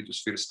eventually the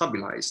lithosphere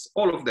stabilized.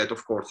 All of that,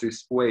 of course,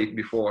 is way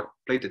before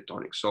plate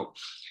tectonics, so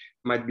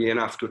might be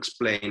enough to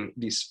explain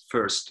this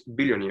first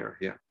billion year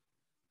here.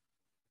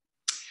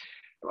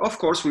 Of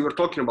course, we were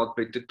talking about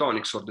plate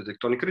tectonics or the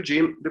tectonic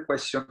regime. The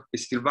question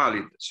is still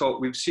valid. So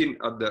we've seen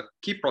at the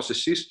key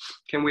processes,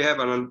 can we have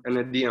an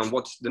idea on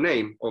what's the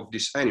name of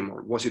this animal?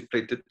 Was it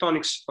plate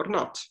tectonics or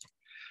not?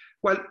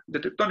 Well, the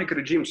tectonic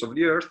regimes of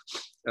the Earth,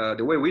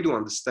 the way we do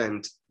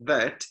understand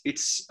that,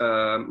 it's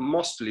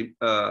mostly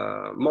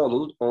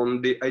modeled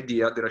on the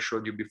idea that I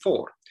showed you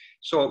before.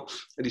 So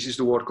this is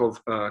the work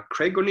of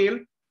Craig O'Neill,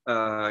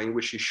 in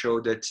which he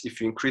showed that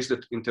if you increase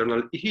the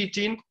internal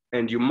heating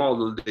and you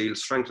model the yield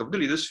strength of the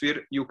lithosphere,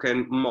 you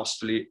can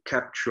mostly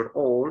capture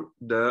all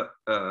the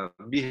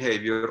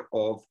behavior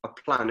of a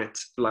planet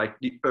like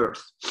the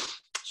Earth.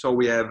 So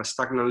we have a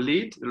stagnant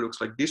lead, it looks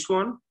like this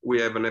one.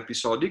 We have an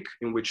episodic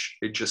in which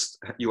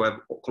you have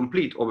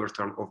complete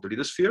overturn of the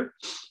lithosphere.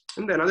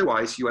 And then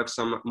otherwise you have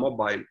some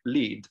mobile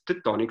lead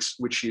tectonics,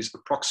 which is a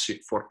proxy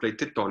for plate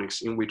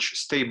tectonics, in which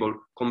stable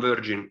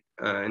converging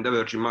and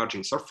diverging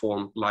margins are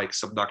formed like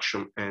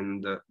subduction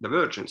and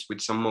divergence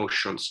with some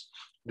motions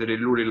that it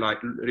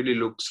really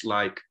look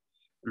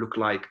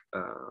like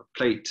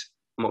plate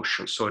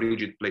motions, so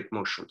rigid plate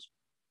motions.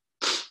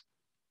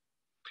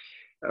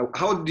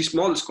 How these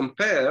models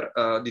compare,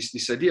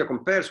 this idea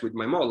compares with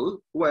my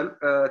model? Well,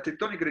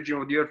 tectonic regime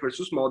of the Earth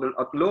versus model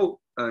at low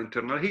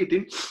internal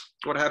heating.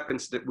 What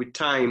happens that with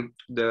time,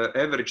 the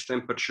average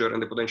temperature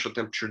and the potential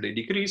temperature, they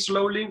decrease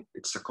slowly.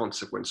 It's a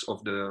consequence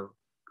of the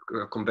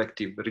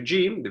convective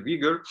regime, the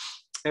vigor.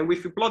 And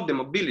if we plot the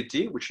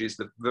mobility, which is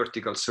the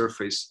vertical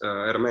surface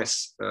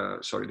RMS, the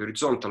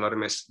horizontal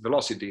RMS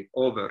velocity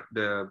over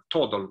the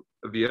total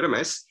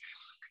VRMS,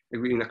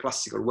 in a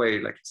classical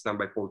way, like it's done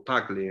by Paul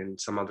Tagley and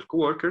some other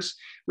co-workers,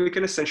 we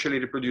can essentially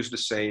reproduce the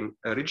same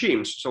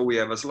regimes. So we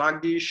have a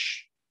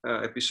sluggish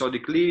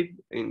episodic lead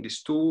in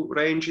these two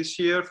ranges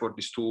here for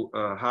these two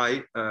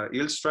high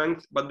yield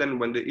strength. But then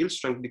when the yield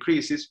strength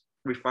decreases,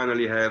 we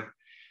finally have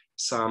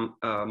some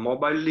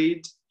mobile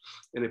lead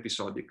and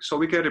episodic. So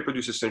we can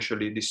reproduce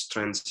essentially these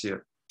trends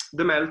here.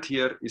 The melt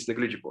here is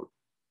negligible.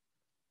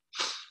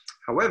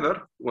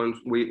 However, when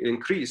we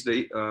increase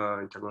the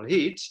internal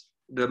heat,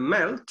 the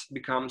melt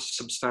becomes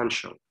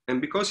substantial.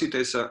 And because it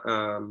is a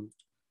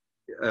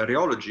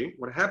rheology,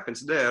 what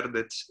happens there,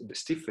 that's the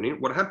stiffening,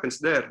 what happens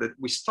there that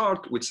we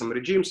start with some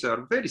regimes that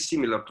are very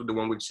similar to the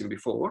one we've seen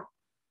before.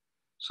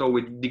 So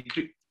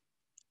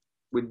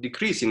with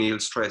decreasing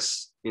yield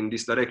stress in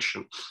this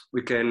direction,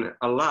 we can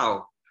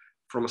allow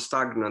from a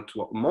stagnant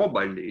to a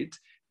mobile lead.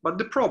 But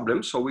the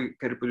problem, so we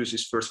can reproduce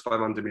this first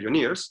 500 million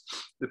years,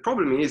 the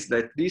problem is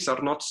that these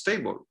are not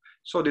stable.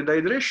 So the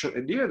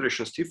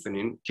dehydration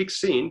stiffening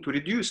kicks in to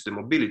reduce the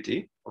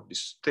mobility of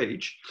this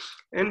stage.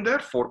 And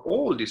therefore,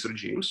 all these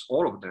regimes,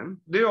 all of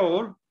them, they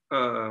all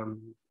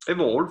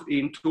evolve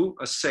into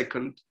a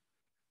second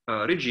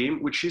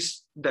regime, which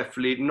is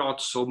definitely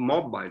not so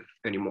mobile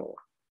anymore.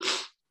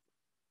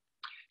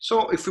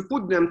 So if we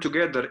put them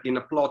together in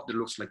a plot that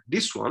looks like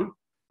this one,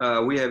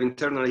 we have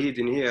internal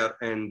heating here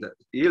and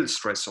yield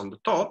stress on the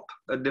top.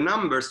 The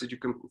numbers that you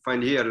can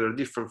find here are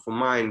different from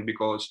mine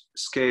because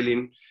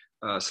scaling,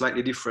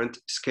 slightly different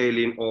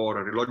scaling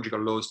or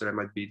rheological laws that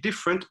might be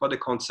different, but the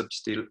concept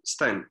still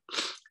stand.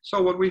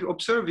 So what we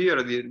observe here,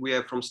 we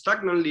have from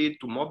stagnant lead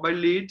to mobile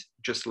lead,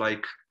 just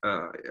like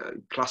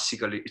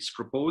classically it's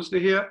proposed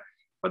here.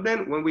 But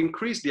then when we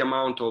increase the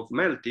amount of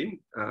melting,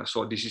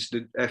 so this is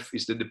the F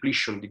is the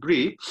depletion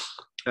degree,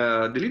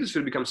 the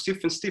lithosphere becomes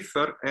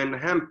stiffer and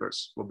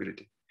hampers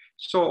mobility.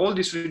 So all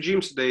these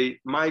regimes, they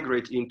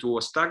migrate into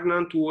a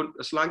stagnant to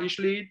a sluggish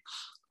lead,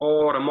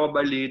 or a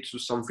mobile lead to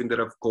something that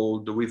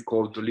we've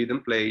called the lead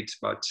and plate,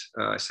 but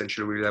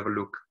essentially we'll have a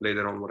look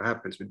later on what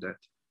happens with that.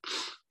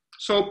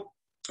 So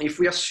if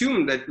we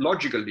assume that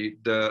logically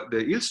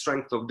the yield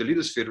strength of the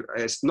lithosphere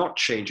has not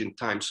changed in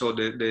time, so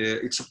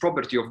it's a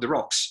property of the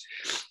rocks.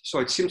 So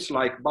it seems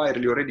like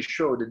Byerly already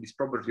showed that this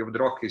property of the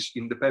rock is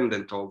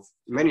independent of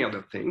many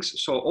other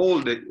things. So all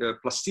the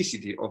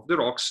plasticity of the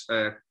rocks,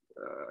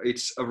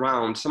 it's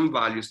around some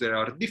values that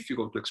are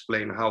difficult to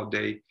explain how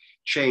they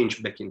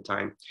change back in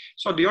time.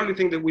 So the only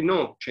thing that we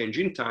know change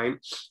in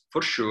time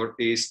for sure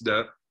is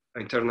the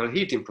internal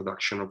heating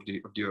production of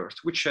the Earth,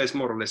 which has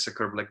more or less a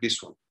curve like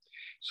this one.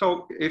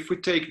 So if we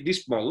take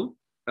this model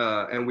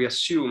and we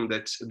assume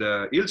that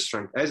the yield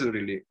strength hasn't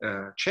really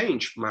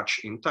changed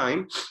much in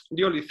time,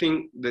 the only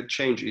thing that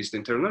changes is the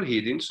internal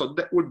heating. So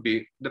that would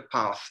be the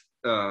path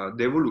the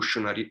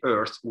evolutionary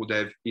Earth would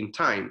have in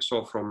time.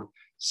 So from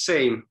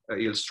same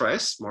yield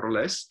stress, more or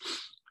less,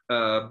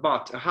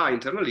 but a high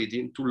internal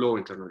heating to low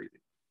internal heating.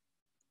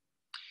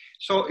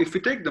 So if we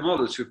take the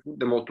models, we put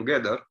them all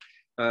together,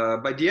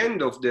 by the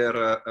end of their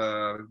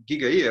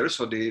giga years,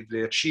 so they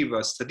achieve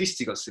a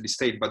statistical steady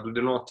state, but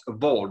do not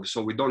evolve.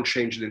 So we don't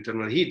change the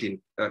internal heating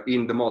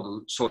in the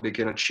model, so they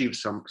can achieve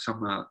some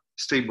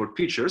stable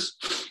features.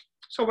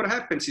 So what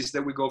happens is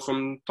that we go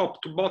from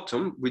top to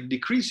bottom with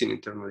decreasing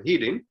internal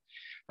heating.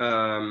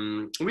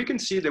 We can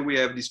see that we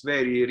have this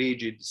very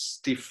rigid,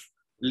 stiff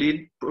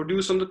lid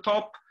produced on the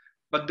top,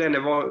 but then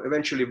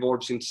eventually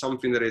evolves into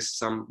something that has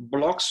some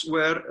blocks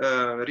where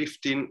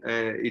rifting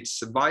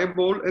it's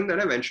viable, and then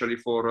eventually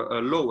for a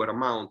lower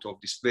amount of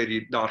this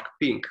very dark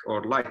pink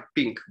or light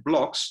pink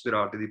blocks that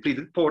are the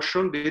depleted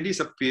portion, they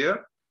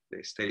disappear,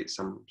 they stay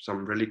some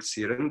relics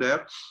here and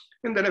there,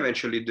 and then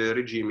eventually the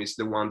regime is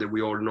the one that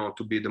we all know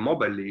to be the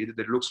mobile lead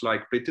that looks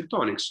like plate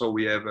tectonics. So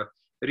we have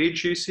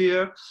ridges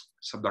here,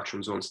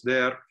 subduction zones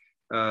there,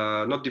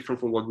 not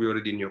different from what we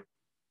already knew.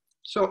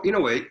 So in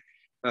a way,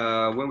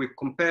 when we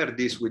compare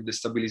this with the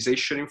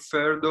stabilization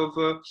inferred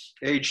of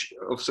age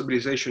of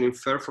stabilization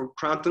inferred from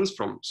cratons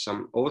from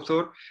some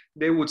author,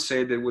 they would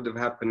say that would have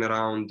happened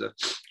around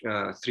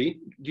 3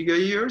 giga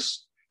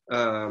years.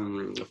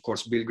 Of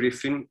course, Bill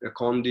Griffin,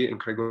 Condi, and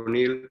Craig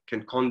O'Neill,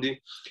 Ken Condi.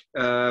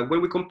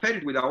 When we compare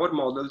it with our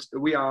models,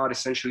 we are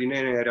essentially in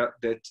an area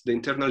that the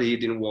internal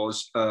heating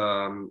was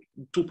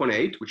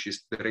 2.8, which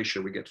is the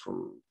ratio we get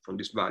from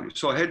this value.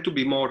 So it had to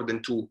be more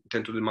than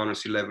 10 to the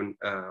minus 11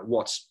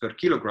 watts per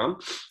kilogram.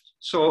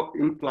 So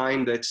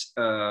implying that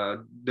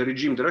the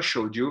regime that I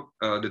showed you,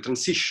 the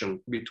transition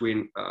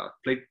between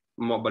plate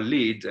mobile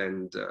lead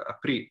and a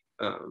plate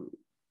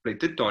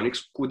tectonics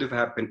could have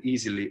happened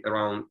easily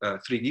around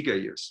 3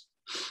 giga years.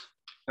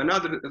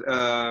 Another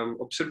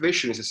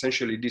observation is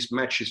essentially this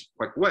matches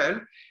quite well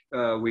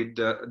with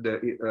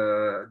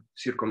the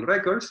Zircon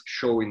records,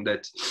 showing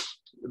that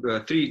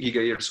 3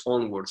 giga years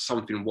onwards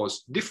something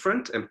was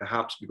different, and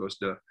perhaps because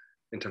the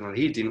internal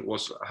heating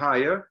was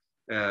higher,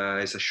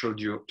 as I showed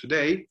you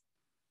today.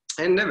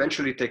 And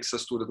eventually takes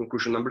us to the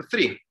conclusion number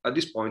 3. At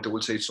this point, I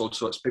would say it's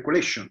also a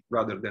speculation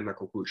rather than a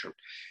conclusion.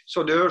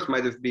 So the Earth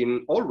might have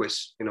been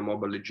always in a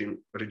mobile lead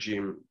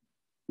regime,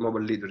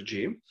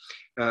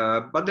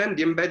 but then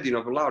the embedding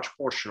of a large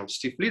portion of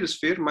stiff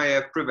lithosphere might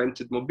have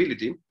prevented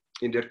mobility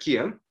in the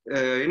Archean,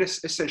 in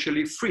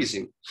essentially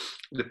freezing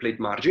the plate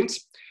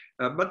margins,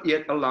 but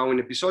yet allowing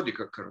episodic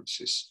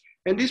occurrences.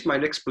 And this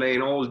might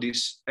explain all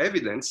this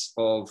evidence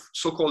of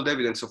so-called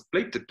evidence of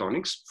plate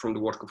tectonics from the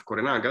work of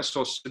Korenaga,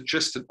 so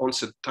suggested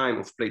onset time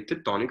of plate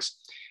tectonics.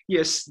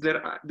 Yes,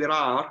 there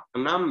are a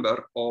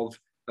number of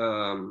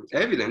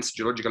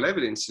geological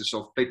evidences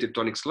of plate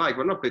tectonics like,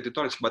 well, not plate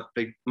tectonics, but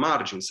plate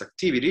margins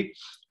activity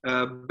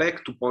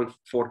back to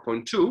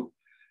 4.2,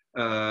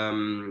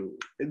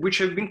 which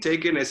have been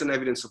taken as an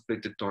evidence of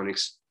plate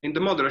tectonics. In the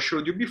model I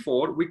showed you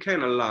before, we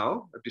can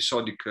allow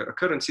episodic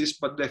occurrences,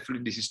 but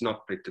definitely this is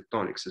not plate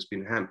tectonics, has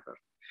been hampered.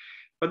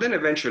 But then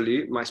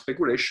eventually, my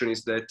speculation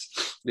is that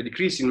the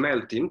decrease in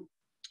melting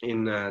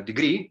in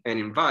degree and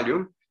in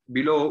volume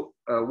below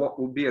what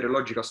would be a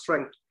rheological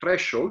strength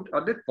threshold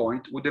at that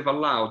point would have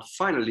allowed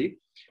finally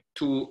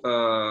to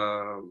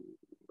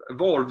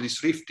evolve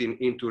this rifting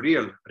into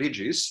real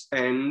ridges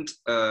and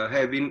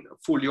having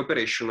fully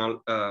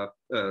operational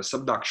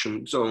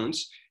subduction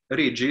zones,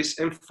 ridges,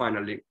 and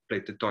finally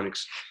plate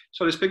tectonics.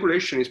 So the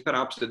speculation is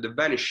perhaps that the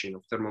vanishing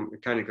of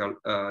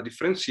thermomechanical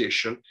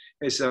differentiation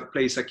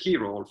plays a key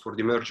role for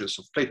the emergence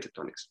of plate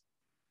tectonics.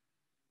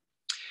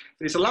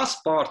 There is a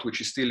last part which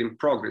is still in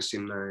progress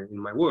in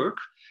my work.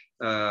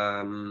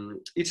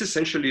 It's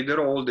essentially the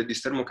role that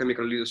this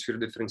thermochemical lithosphere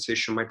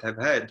differentiation might have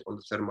had on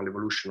the thermal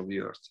evolution of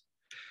the Earth.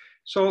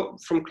 So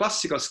from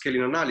classical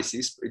scaling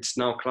analysis, it's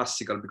now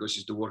classical because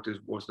it's the work that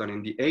was done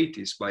in the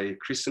 80s by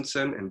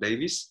Christensen and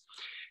Davis.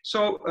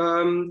 So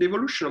the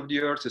evolution of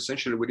the Earth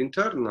essentially with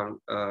internal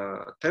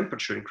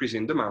temperature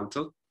increasing in the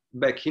mantle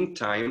back in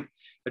time,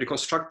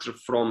 reconstructed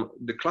from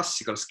the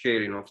classical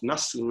scaling of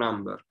Nusselt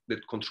number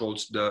that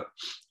controls the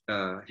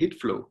heat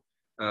flow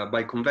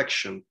by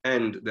convection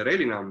and the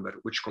Rayleigh number,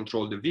 which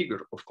control the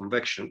vigor of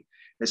convection.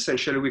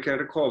 Essentially, we can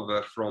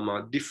recover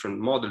from different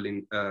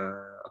modeling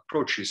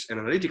approaches and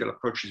analytical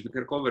approaches, we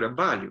can recover a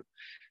value.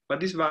 But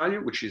this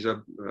value, which is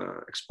an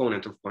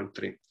exponent of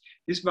 0.3,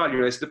 this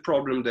value has the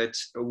problem that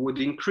would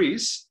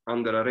increase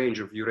under a range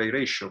of Urey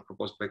ratio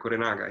proposed by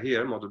Korenaga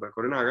here, modeled by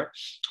Korenaga,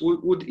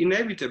 would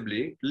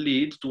inevitably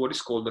lead to what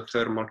is called a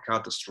thermal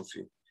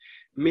catastrophe,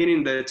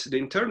 meaning that the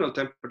internal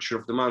temperature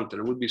of the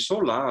mantle would be so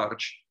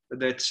large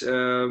that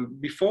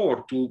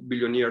before 2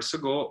 billion years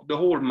ago, the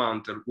whole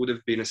mantle would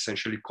have been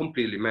essentially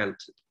completely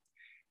melted.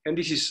 And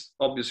this is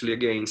obviously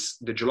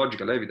against the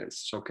geological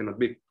evidence, so cannot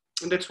be.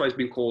 And that's why it's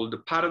been called the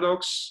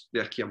paradox, the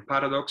Archean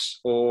paradox,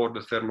 or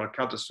the thermal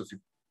catastrophe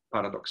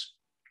paradox.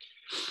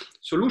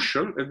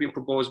 solution have been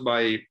proposed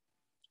by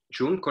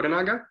Jun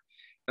Korenaga,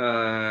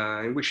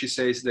 in which he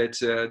says that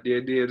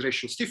the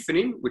dehydration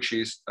stiffening, which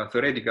is a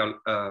theoretical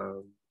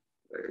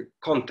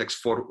context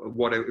for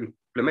what I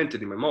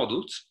implemented in my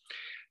models,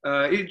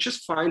 it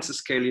just finds a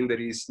scaling that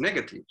is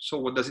negative. So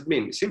what does it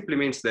mean? It simply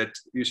means that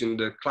using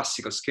the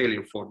classical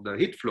scaling for the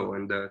heat flow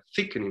and the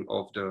thickening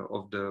of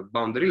the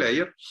boundary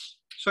layer,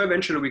 so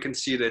eventually we can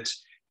see that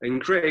in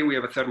gray we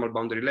have a thermal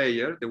boundary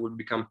layer that will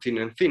become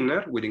thinner and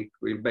thinner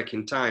back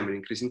in time and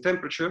increasing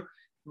temperature.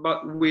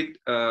 But with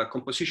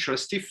compositional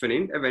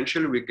stiffening,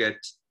 eventually we get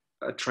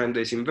a trend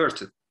that is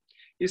inverted.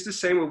 It's the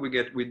same what we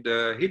get with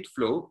the heat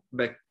flow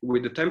back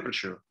with the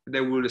temperature.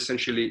 They will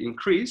essentially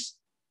increase,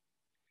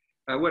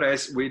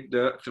 whereas with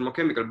the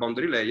thermochemical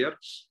boundary layer,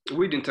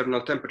 with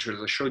internal temperatures,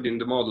 as I showed in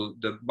the model,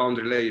 the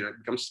boundary layer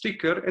becomes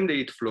thicker and the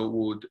heat flow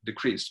would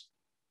decrease.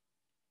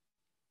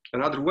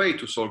 Another way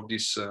to solve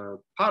this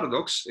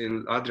paradox,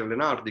 in Adrian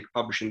Lenardic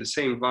published in the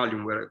same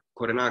volume where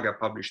Korenaga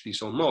published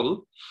his own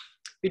model,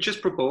 it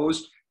just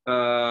proposed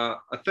a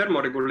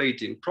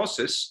thermoregulating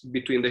process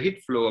between the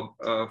heat flow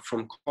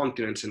from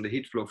continents and the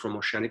heat flow from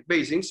oceanic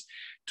basins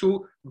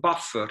to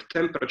buffer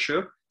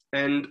temperature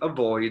and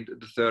avoid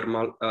the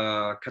thermal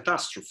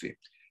catastrophe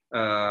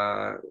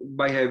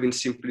by having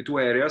simply two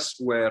areas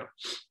where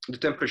the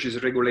temperature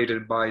is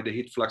regulated by the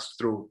heat flux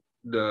through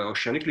the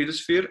oceanic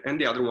lithosphere and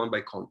the other one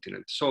by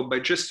continent. So by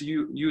just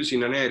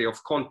using an area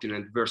of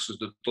continent versus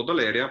the total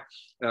area,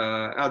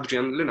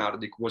 Adrian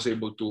Lenardic was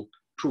able to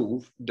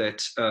prove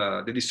that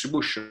the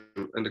distribution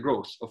and the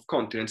growth of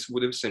continents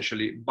would have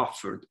essentially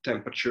buffered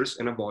temperatures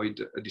and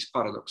avoid this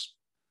paradox.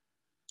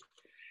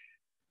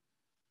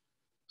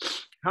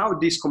 How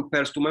this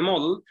compares to my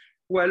model?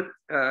 Well,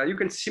 you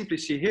can simply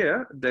see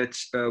here that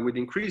with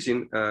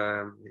increasing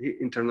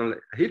internal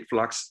heat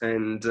flux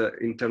and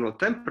internal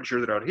temperature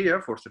that are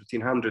here for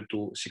 1300 to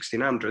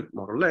 1600,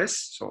 more or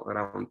less, so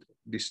around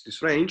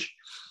this range,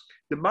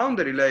 the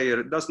boundary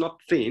layer does not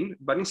thin,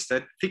 but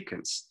instead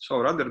thickens. So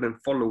rather than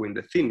following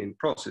the thinning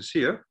process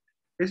here,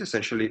 it's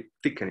essentially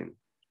thickening.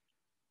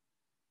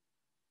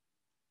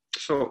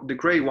 So the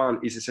gray one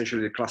is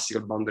essentially the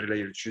classical boundary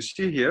layer that you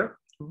see here,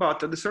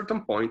 but at a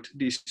certain point,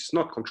 this is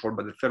not controlled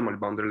by the thermal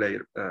boundary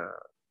layer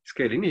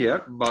scaling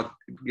here, but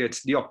it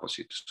gets the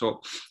opposite.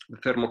 So the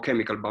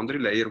thermochemical boundary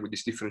layer with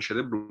these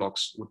differentiated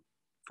blocks would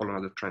follow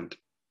another trend.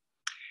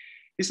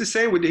 It's the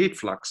same with the heat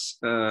flux.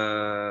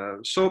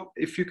 So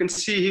if you can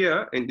see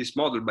here in this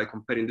model by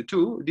comparing the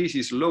two, this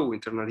is low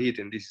internal heat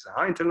and this is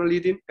high internal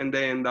heating, and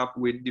they end up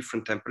with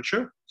different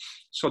temperature.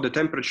 So the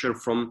temperature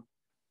from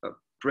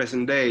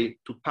present day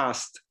to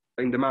past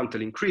in the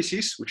mantle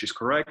increases, which is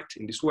correct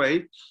in this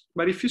way.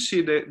 But if you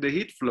see the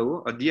heat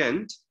flow at the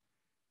end,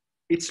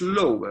 it's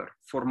lower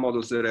for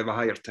models that have a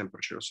higher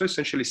temperature. So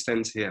essentially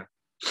stands here.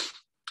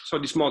 So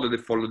this model, they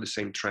follow the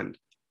same trend.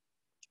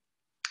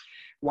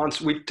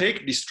 Once we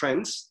take these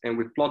trends and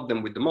we plot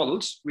them with the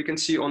models, we can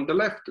see on the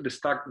left, the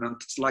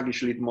stagnant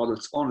sluggish lead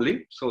models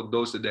only. So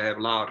those that they have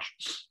large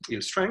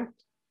yield strength,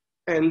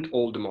 and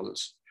all the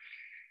models.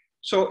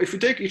 So if you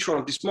take each one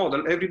of these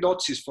models, every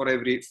dot is for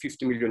every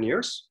 50 million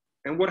years.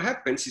 And what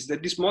happens is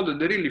that this model,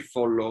 they really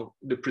follow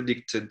the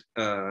predicted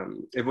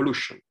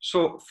evolution.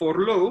 So for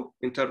low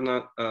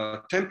internal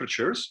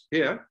temperatures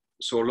here,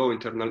 so low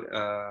internal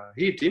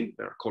heating,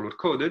 they're color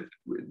coded,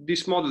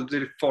 this model,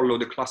 they follow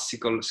the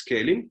classical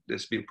scaling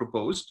that's been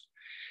proposed,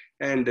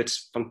 and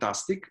that's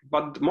fantastic.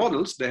 But the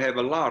models, they have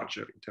a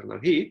larger internal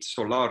heat,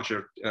 so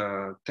larger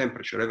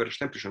temperature, average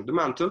temperature of the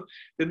mantle.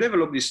 They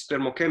develop this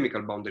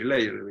thermochemical boundary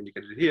layer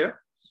indicated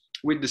here,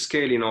 with the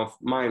scaling of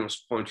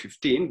minus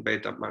 0.15,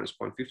 beta minus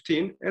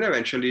 0.15, and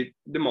eventually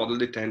the model,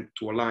 they tend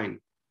to align.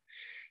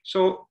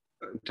 So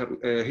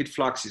heat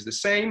flux is the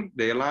same,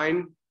 they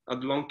align at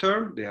the long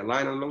term, they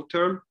align at the long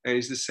term, and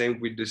it's the same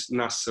with this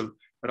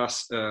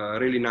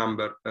Rayleigh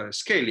number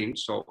scaling,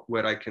 so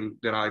where I can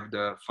derive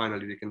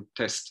finally they can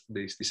test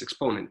this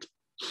exponent.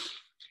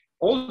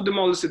 All the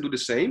models, they do the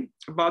same,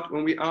 but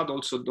when we add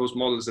also those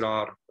models that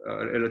are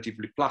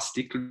relatively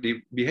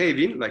plastically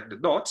behaving, like the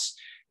dots,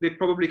 they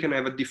probably can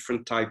have a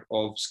different type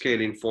of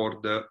scaling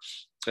for the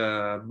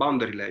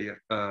boundary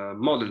layer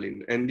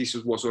modeling. And this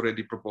was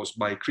already proposed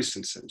by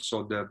Christensen.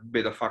 So the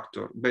beta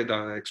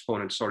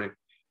exponent,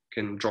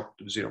 can drop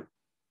to 0.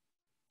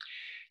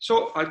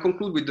 So I'll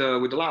conclude with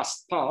the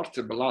last part,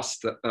 the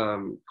last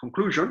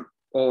conclusion,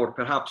 or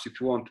perhaps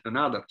if you want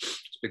another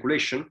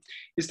speculation,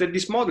 is that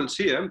these models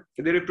here,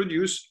 they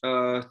reproduce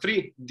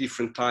 3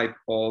 different types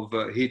of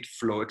heat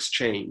flow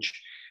exchange.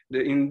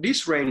 In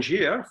this range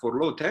here,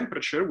 for low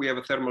temperature, we have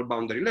a thermal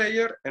boundary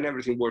layer and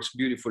everything works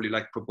beautifully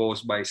like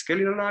proposed by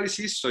scaling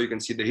analysis. So you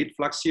can see the heat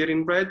flux here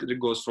in red, it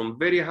goes from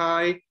very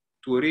high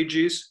to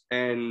ridges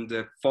and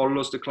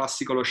follows the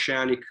classical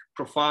oceanic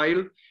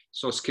profile.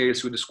 So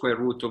scales with the square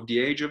root of the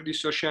age of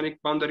this oceanic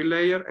boundary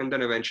layer, and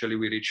then eventually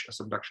we reach a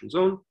subduction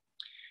zone.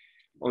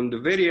 On the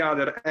very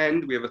other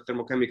end, we have a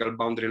thermochemical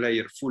boundary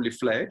layer fully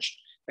fledged,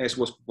 as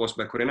was proposed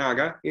by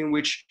Korenaga, in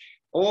which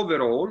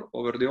overall,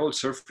 over the whole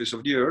surface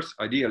of the Earth,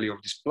 ideally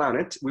of this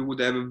planet, we would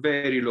have a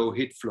very low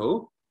heat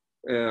flow,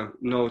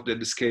 note that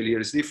the scale here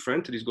is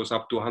different. This goes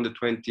up to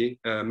 120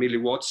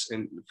 milliwatts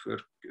per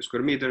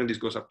square meter, and this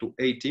goes up to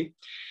 80.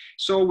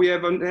 So we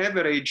have an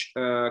average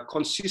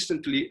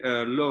consistently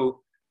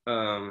low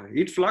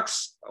heat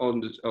flux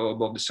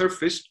above the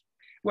surface,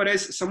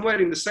 whereas somewhere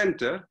in the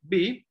center,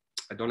 B,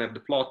 I don't have the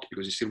plot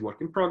because it's still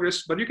work in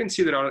progress, but you can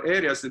see there are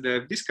areas that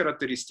have this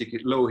characteristic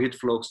low heat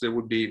flux that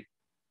would be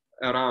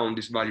around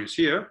these values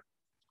here,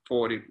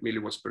 40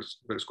 milliwatts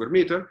per square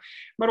meter,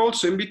 but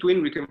also in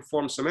between we can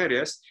form some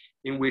areas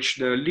in which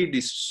the lid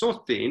is so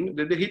thin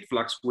that the heat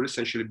flux will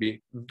essentially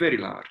be very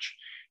large.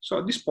 So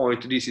at this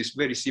point, this is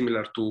very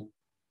similar to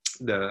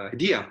the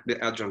idea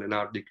that Adrian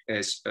Lenardic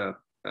has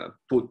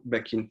put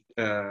back in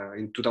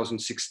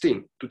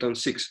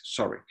 2006,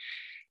 sorry.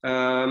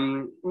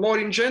 More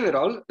in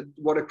general,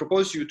 what I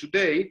propose to you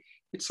today,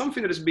 it's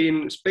something that has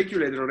been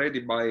speculated already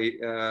by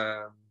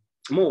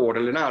Moore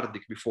and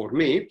Lenardic before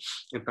me,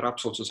 and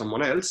perhaps also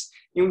someone else,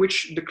 in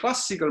which the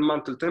classical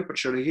mantle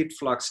temperature and heat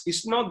flux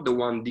is not the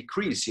one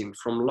decreasing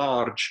from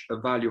large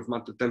value of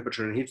mantle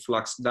temperature and heat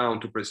flux down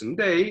to present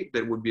day,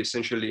 that would be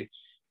essentially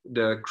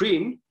the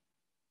green,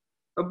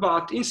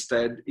 but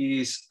instead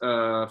is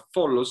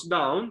follows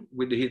down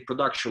with the heat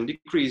production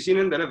decreasing,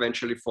 and then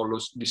eventually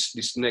follows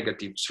this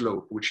negative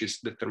slope, which is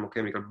the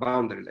thermochemical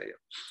boundary layer.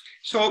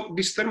 So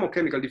this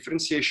thermochemical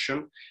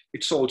differentiation,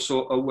 it's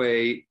also a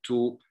way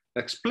to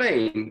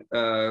explain,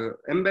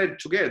 embed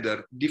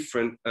together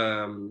different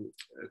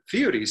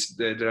theories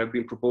that have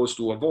been proposed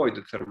to avoid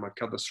the thermal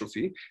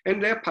catastrophe,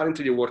 and they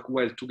apparently work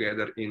well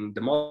together in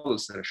the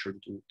models that I showed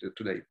you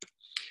today.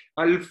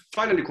 I'll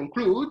finally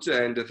conclude,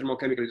 and the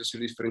thermochemical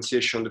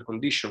differentiation, the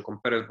condition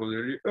comparable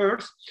to the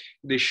Earth,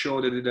 they show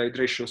that the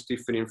dehydration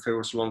stiffening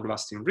favors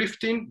long-lasting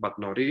rifting, but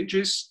no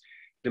ridges.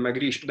 The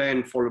migration,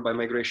 then followed by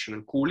migration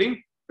and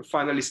cooling,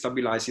 finally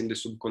stabilizing the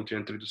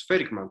subcontinental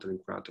lithospheric mantle in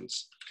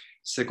cratons.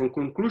 Second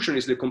conclusion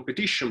is the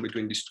competition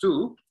between these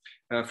two,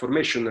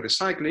 formation and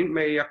recycling,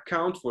 may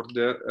account for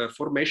the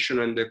formation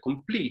and the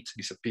complete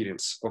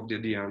disappearance of the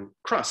Aegean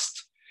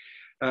crust.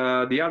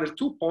 The other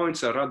 2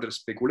 points are rather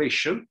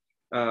speculation.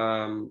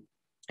 And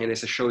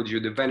as I showed you,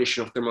 the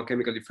vanishing of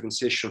thermochemical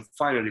differentiation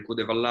finally could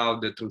have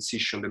allowed the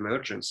transition, the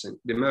emergence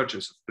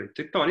of plate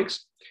tectonics.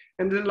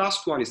 And the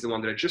last one is the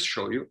one that I just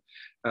showed you,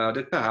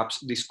 that perhaps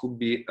this could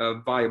be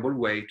a viable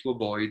way to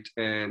avoid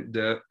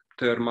the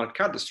thermal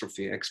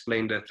catastrophe,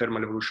 explain the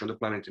thermal evolution of the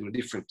planet in a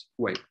different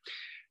way.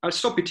 I'll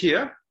stop it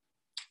here,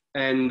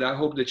 and I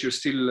hope that you're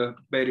still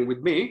bearing with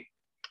me,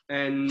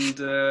 and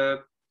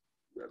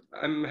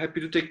I'm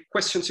happy to take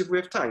questions if we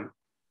have time.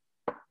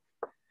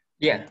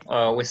 Yeah,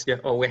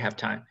 we have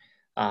time.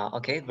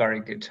 Okay, very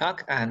good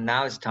talk. And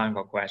now it's time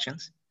for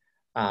questions.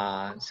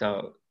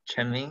 So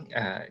Chen-Ming,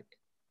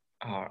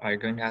 are you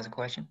going to ask a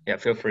question? Yeah,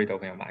 feel free to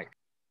open your mic.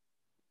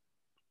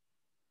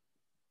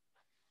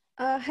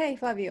 Hey,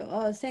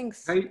 Fabio.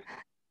 Thanks. Hey.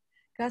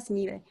 Grazie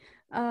mille.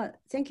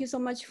 Thank you so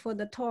much for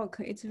the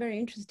talk. It's very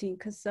interesting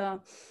because,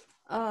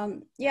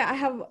 yeah, I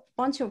have a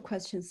bunch of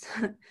questions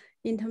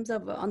in terms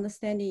of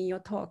understanding your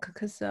talk,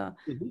 because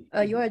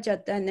you're a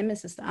jet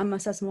dynamicist, I'm a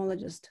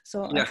seismologist.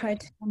 So yeah. I try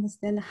to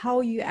understand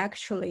how you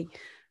actually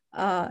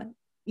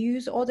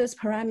use all these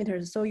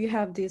parameters. So you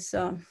have this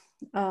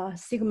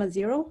sigma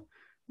 0,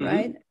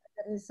 right?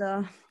 That is,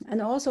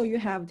 and also you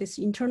have this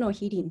internal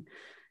heating.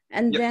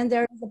 And then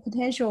there is a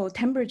potential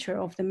temperature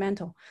of the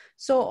mantle.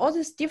 So all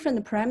these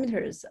different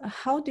parameters,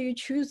 how do you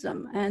choose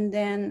them? And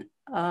then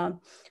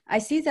I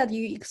see that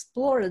you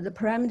explored the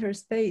parameter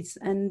space,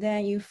 and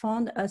then you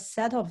found a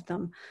set of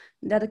them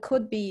that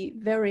could be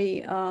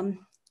very,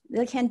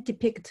 they can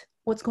depict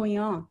what's going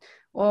on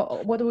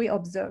or what we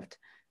observed.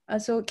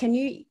 So can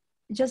you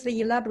just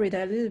elaborate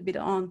a little bit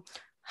on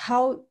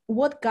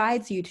what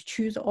guides you to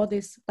choose all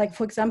this, like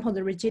for example,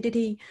 the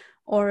rigidity,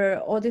 or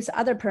all these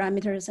other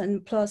parameters,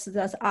 and plus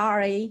that's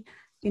RA,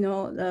 you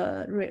know,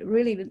 the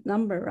really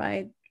number,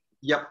 right?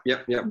 Yeah.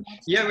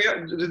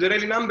 The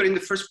Rayleigh number in the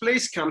first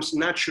place comes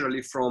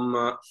naturally from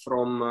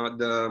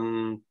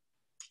the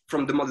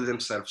model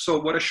themselves. So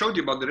what I showed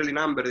you about the Rayleigh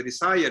number that is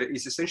higher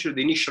is essentially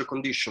the initial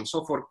condition.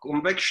 So for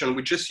convection,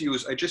 I just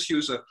use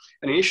an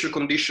initial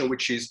condition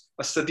which is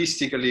a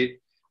statistically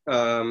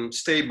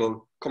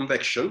stable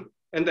convection,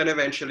 and then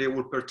eventually it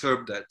will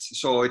perturb that.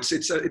 So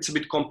it's a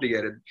bit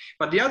complicated.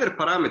 But the other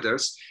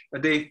parameters,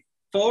 they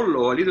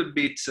follow a little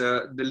bit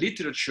the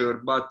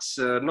literature, but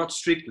not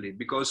strictly,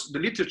 because the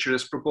literature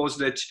has proposed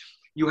that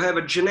you have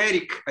a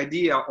generic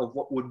idea of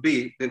what would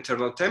be the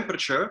internal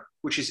temperature,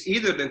 which is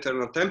either the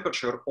internal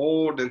temperature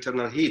or the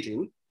internal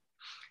heating.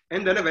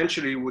 And then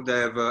eventually you would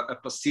have a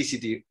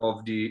plasticity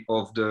of the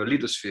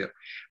lithosphere.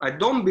 I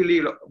don't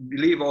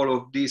believe all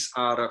of these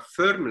are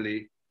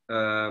firmly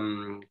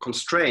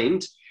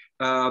constrained,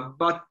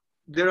 but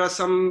there are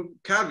some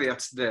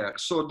caveats there.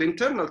 So the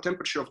internal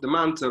temperature of the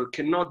mantle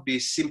cannot be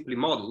simply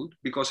modeled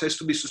because it has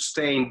to be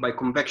sustained by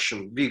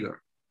convection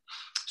vigor.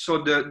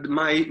 So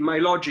my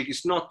logic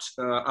is not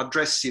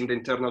addressing the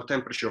internal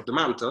temperature of the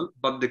mantle,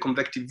 but the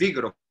convective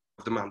vigor of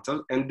the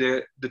mantle, and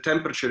the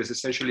temperature is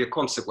essentially a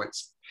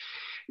consequence.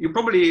 You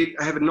probably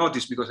haven't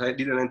noticed because I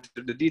didn't enter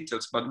the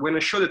details, but when I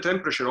show the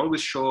temperature, I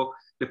always show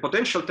the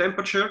potential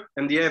temperature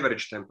and the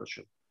average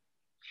temperature.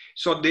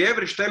 So the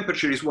average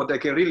temperature is what I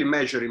can really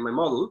measure in my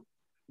model,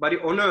 but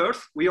on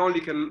Earth, we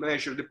only can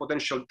measure the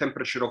potential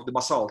temperature of the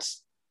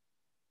basalts.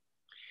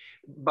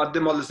 But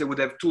the models, they would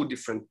have two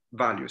different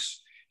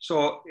values.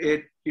 So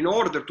in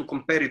order to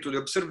compare it to the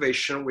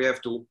observation, we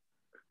have to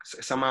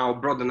somehow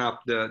broaden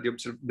up the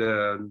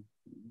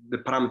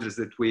parameters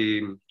that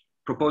we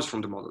propose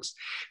from the models.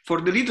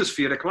 For the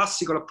lithosphere, a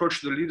classical approach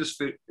to the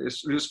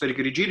lithospheric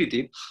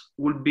rigidity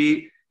would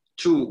be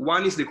two.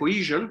 One is the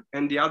cohesion,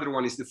 and the other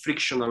one is the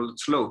frictional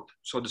slope,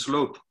 so the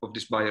slope of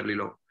this Byerlee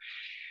law.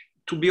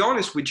 To be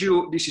honest with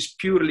you, this is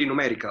purely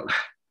numerical.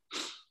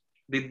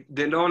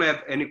 They don't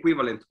have an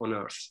equivalent on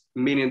Earth,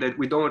 meaning that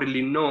we don't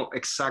really know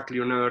exactly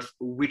on Earth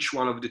which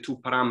one of the two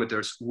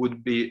parameters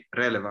would be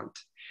relevant.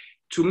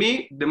 To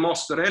me, the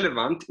most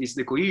relevant is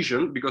the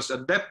cohesion, because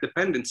a depth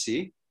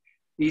dependency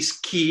is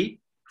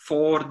key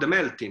for the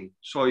melting.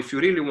 So if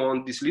you really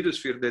want this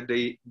lithosphere that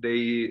they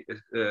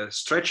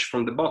stretch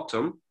from the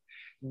bottom,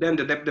 then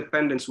the depth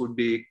dependence would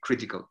be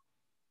critical.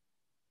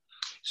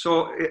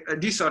 So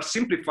these are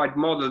simplified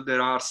models that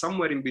are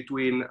somewhere in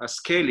between a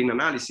scaling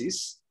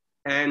analysis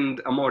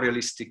and a more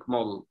realistic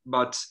model.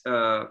 But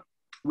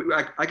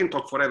I can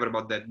talk forever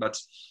about that, but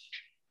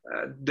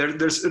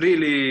there's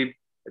really,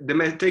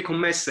 the take-home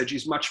message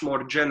is much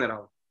more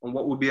general on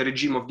what would be a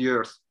regime of the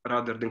Earth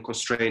rather than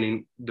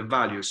constraining the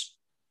values.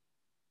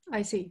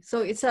 I see.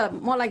 So it's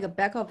more like a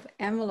back of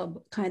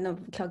envelope kind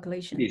of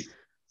calculation. It is.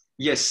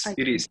 Yes,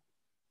 it is.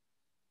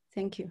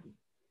 Thank you.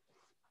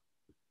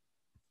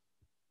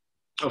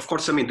 Of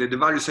course, I mean, the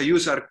values I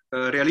use are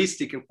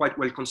realistic and quite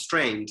well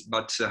constrained,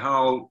 but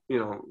how, you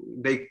know,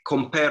 they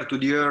compare to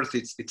the Earth,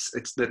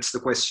 that's the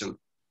question.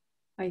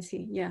 I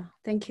see, yeah,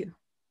 thank you.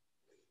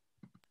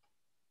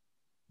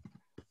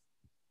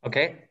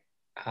 Okay,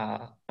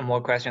 more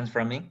questions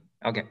from me?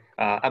 Okay,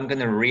 I'm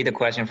gonna read a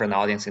question from the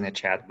audience in the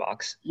chat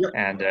box. Yep.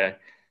 And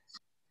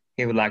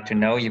he would like to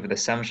know if the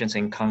assumptions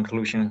in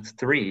conclusion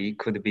 3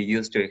 could be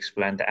used to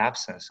explain the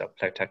absence of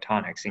plate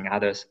tectonics in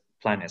other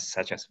planets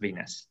such as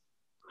Venus.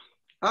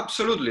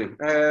 Absolutely,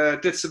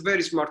 that's a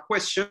very smart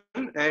question,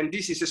 and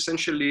this is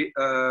essentially,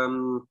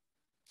 who's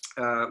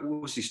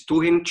this,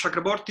 Tuhin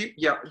Chakraborty?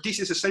 Yeah,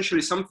 this is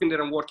essentially something that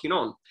I'm working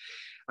on.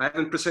 I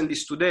haven't presented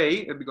this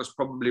today because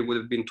probably would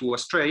have been too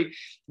astray,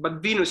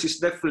 but Venus is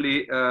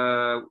definitely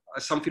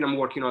something I'm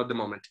working on at the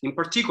moment. In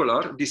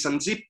particular, this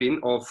unzipping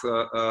of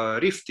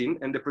rifting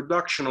and the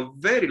production of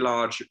very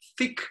large,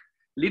 thick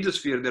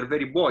lithosphere, they're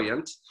very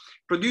buoyant,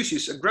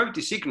 produces a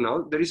gravity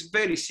signal that is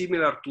very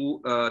similar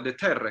to the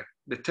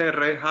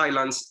Terre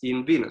highlands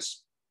in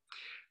Venus.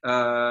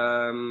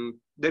 The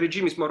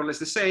regime is more or less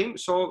the same,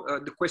 so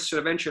the question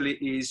eventually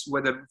is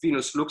whether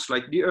Venus looks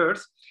like the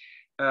Earth.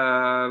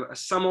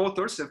 Some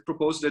authors have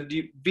proposed that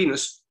the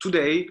Venus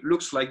today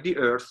looks like the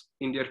Earth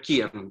in the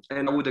Archean,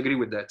 and I would agree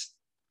with that.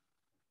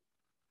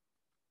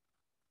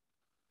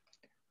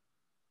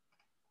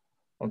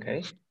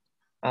 Okay.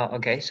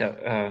 Okay, so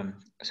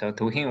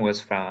Tuhin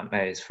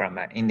is from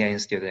Indian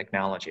Institute of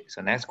Technology.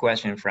 So next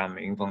question from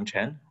Yunfeng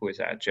Chen, who is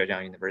at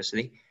Zhejiang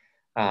University.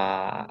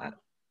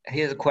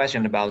 Here's a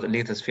question about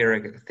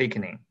lithospheric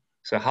thickening.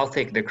 So how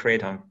thick the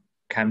craton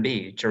can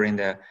be during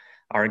the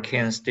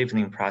Archean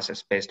stiffening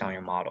process based on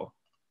your model?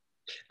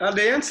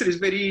 The answer is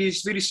very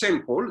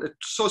simple.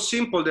 It's so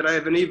simple that I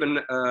haven't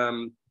even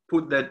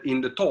put that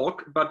in the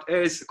talk, but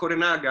as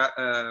Korenaga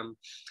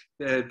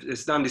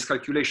has done this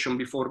calculation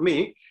before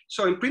me,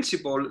 so in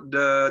principle,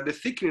 the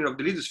thickening of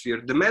the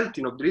lithosphere, the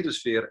melting of the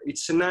lithosphere,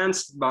 it's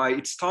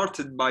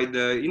started by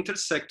the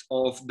intersect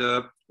of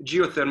the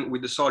geotherm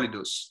with the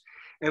solidus.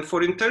 And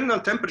for internal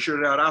temperature,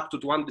 they are up to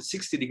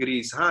 260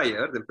 degrees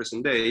higher than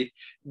present day.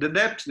 The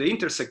depth, the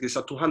intersect is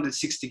at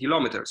 260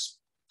 kilometers.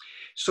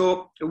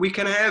 So we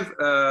can have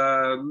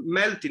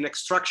melting,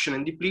 extraction,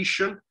 and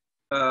depletion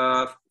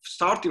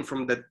starting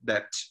from that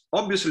depth.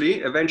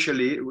 Obviously,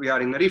 eventually we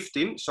are in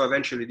rifting, so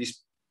eventually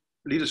this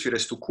lithosphere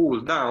has to cool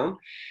down.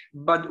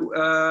 But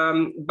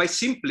by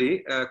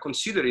simply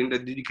considering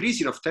that the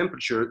decreasing of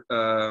temperature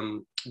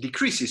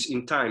decreases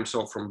in time,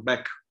 so from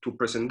back to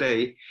present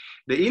day,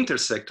 the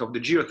intersect of the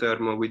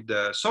geothermal with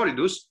the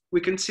solidus,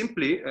 we can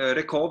simply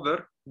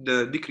recover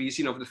the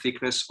decreasing of the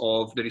thickness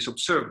of that is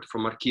observed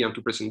from Archean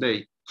to present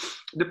day.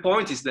 The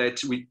point is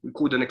that we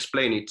couldn't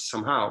explain it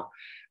somehow.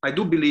 I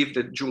do believe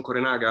that Jun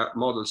Korenaga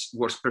models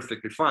works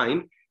perfectly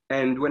fine.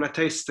 And when I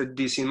tested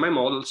this in my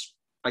models,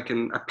 I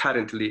can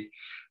apparently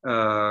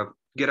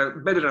get a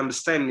better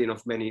understanding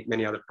of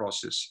many other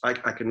processes. I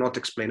cannot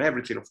explain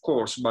everything, of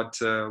course, but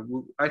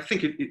I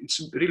think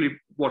it's really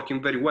working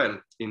very well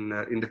in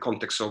the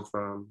context of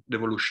the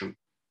evolution.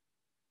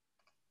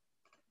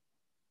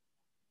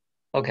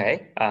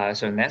 Okay,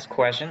 so next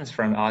question is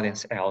from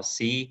audience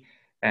LC,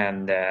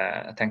 and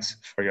thanks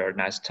for your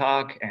nice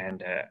talk.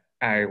 And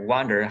I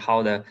wonder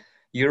how the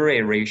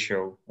Urey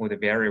ratio would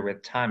vary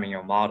with time in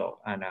your model,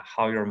 and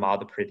how your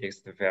model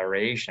predicts the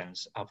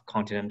variations of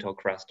continental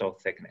crustal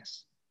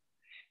thickness.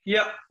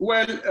 Yeah,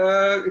 well,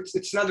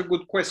 it's another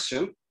good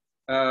question.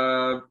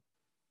 I've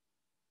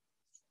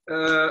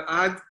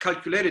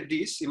calculated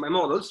this in my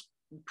models.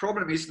 The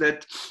problem is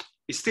that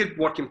it's still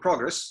work in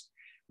progress,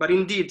 but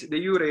indeed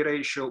the Urey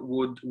ratio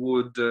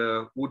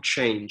would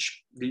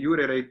change. The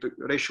Urey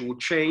ratio would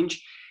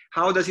change.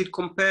 How does it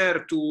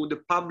compare to the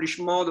published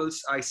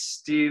models? I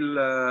still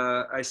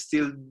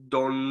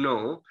don't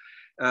know,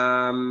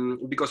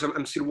 because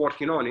I'm still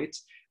working on it.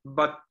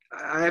 But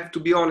I have to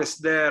be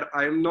honest there,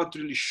 I'm not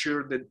really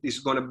sure that it's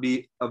going to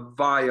be a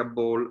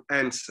viable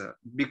answer,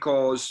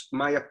 because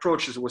my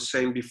approach, as I was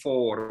saying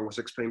before, was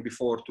explained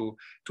before to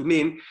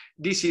Min,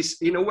 this is,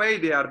 in a way,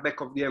 they are back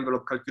of the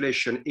envelope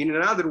calculation. In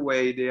another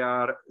way, they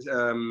are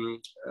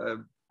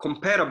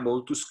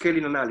comparable to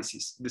scaling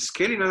analysis. The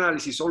scaling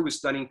analysis is always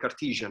done in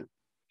Cartesian,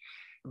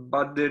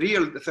 but the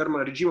real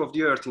thermal regime of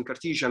the Earth in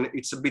Cartesian,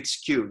 it's a bit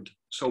skewed.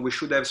 So we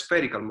should have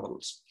spherical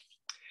models.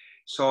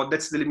 So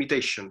that's the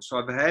limitation. So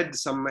I've had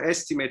some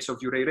estimates of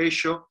Urey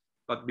ratio,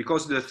 but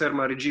because the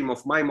thermal regime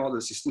of my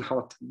models is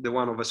not the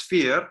one of a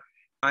sphere,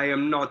 I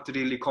am not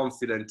really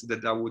confident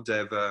that I would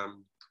have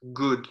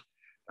good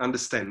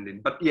understanding.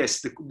 But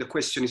yes, the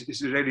question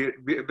is really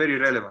very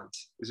relevant.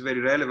 It's very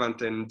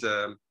relevant, and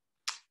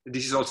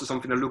this is also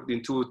something I looked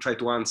into, try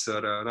to answer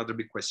another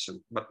big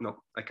question, but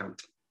no, I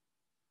can't.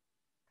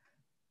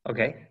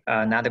 Okay,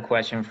 another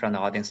question from the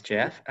audience,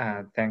 Jeff.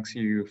 Thanks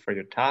you for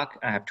your talk.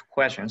 I have two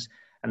questions.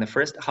 And the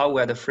first, how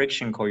will the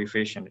friction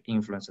coefficient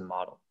influence the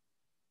model?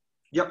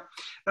 Yeah,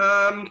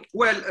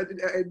 well,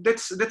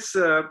 that's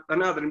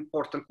another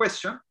important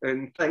question,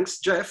 and thanks,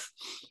 Jeff.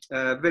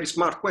 Very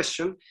smart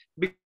question,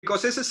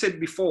 because as I said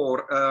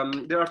before,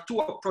 there are two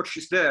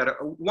approaches there.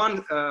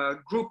 One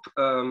group,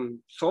 Slava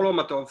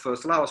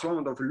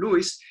Solomatov,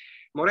 Lewis,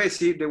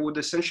 Moresi, they would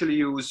essentially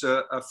use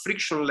a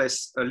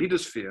frictionless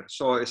lithosphere,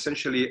 so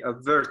essentially a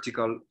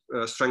vertical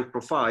strength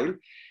profile.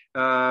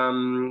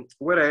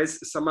 Whereas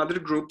some other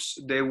groups,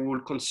 they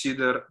will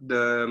consider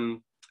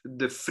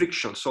the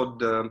friction, so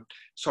the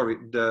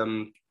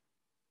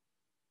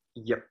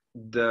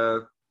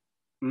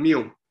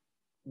mu,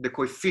 the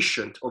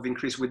coefficient of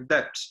increase with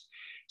depth.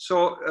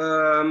 So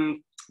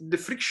the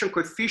friction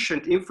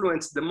coefficient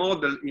influenced the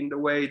model in the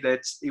way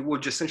that it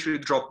would essentially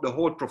drop the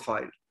whole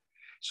profile.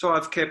 So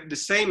I've kept the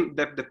same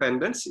depth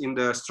dependence in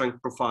the strength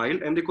profile,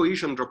 and the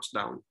cohesion drops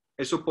down,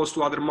 as opposed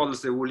to other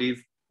models that will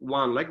leave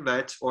one like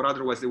that, or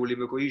otherwise they will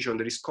leave a cohesion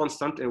that is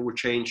constant and will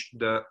change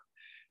the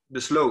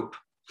slope,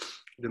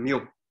 the mu.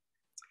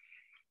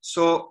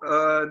 So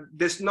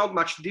there's not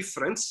much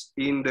difference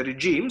in the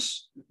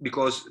regimes,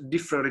 because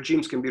different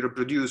regimes can be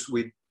reproduced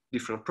with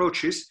different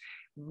approaches,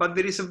 but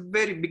there is a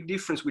very big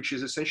difference, which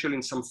is essentially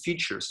in some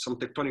features, some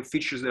tectonic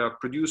features that are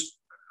produced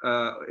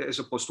as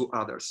opposed to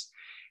others.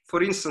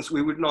 For instance,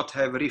 we would not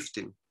have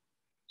rifting.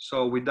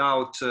 So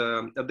without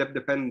a depth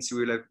dependency,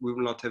 we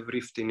will not have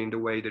rifting in the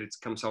way that it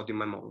comes out in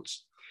my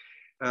models.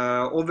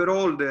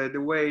 Overall,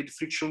 the way the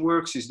friction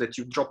works is that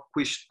you drop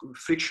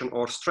friction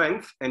or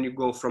strength, and you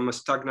go from a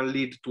stagnant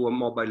lead to a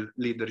mobile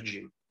lead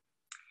regime.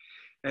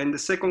 And the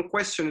second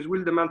question is,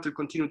 will the mantle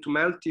continue to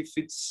melt if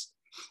it's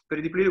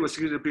very depleted with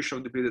security depletion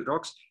of depleted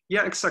rocks?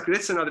 Yeah, exactly.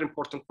 That's another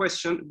important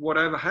question. What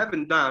I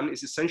haven't done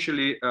is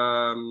essentially,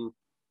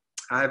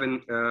 I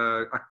haven't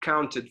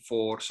accounted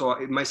for, so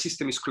my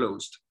system is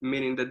closed,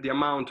 meaning that the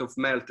amount of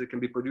melt that can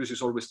be produced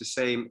is always the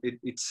same.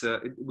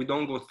 We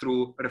don't go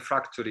through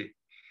refractory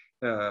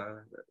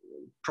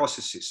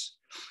processes.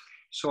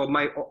 So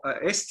my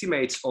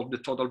estimates of the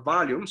total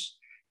volumes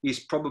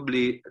is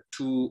probably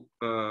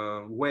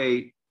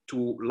way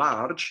too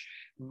large,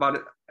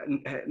 but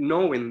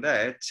knowing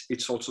that,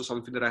 it's also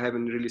something that I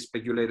haven't really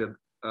speculated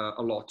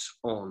a lot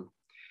on.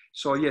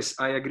 So yes,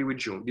 I agree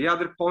with you. The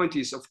other point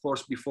is, of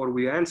course, before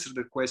we answer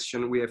the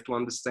question, we have to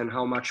understand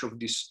how much of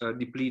this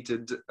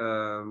depleted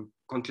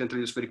continental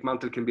lithospheric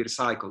mantle can be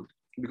recycled.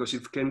 Because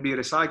if it can be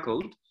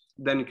recycled,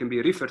 then it can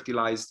be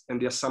refertilized,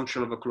 and the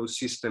assumption of a closed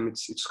system,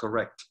 it's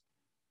correct.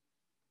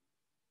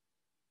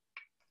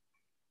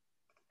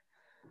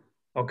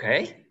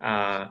 Okay,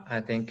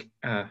 I think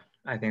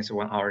it's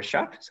 1 hour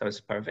sharp, so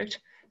it's perfect.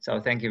 So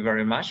thank you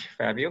very much,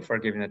 Fabio, for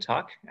giving the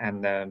talk,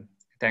 and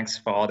thanks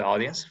for all the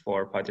audience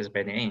for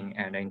participating in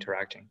and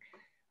interacting.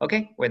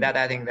 Okay, with that,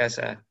 I think that's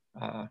the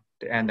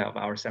end of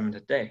our seminar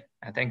today.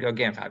 And thank you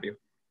again, Fabio.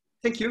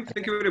 Thank you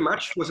very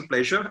much. It was a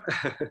pleasure.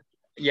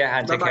 Yeah,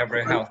 and take care of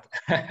your health.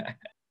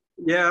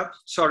 Yeah,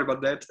 sorry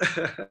about that.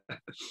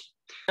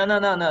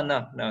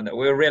 No.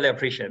 We really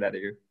appreciate that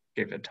you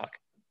gave the talk.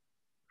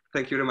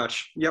 Thank you very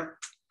much. Yep.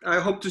 I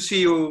hope to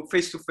see you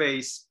face to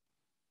face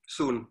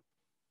soon.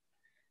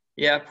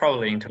 Yeah,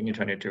 probably in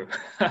 2022.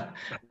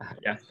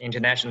 Yeah,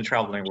 international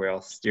traveling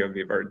will still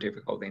be very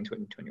difficult in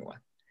 2021.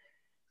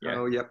 Yeah.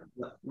 Oh, yeah.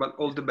 But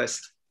all the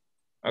best.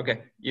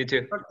 Okay, you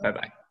too. Okay.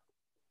 Bye-bye.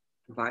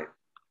 Bye.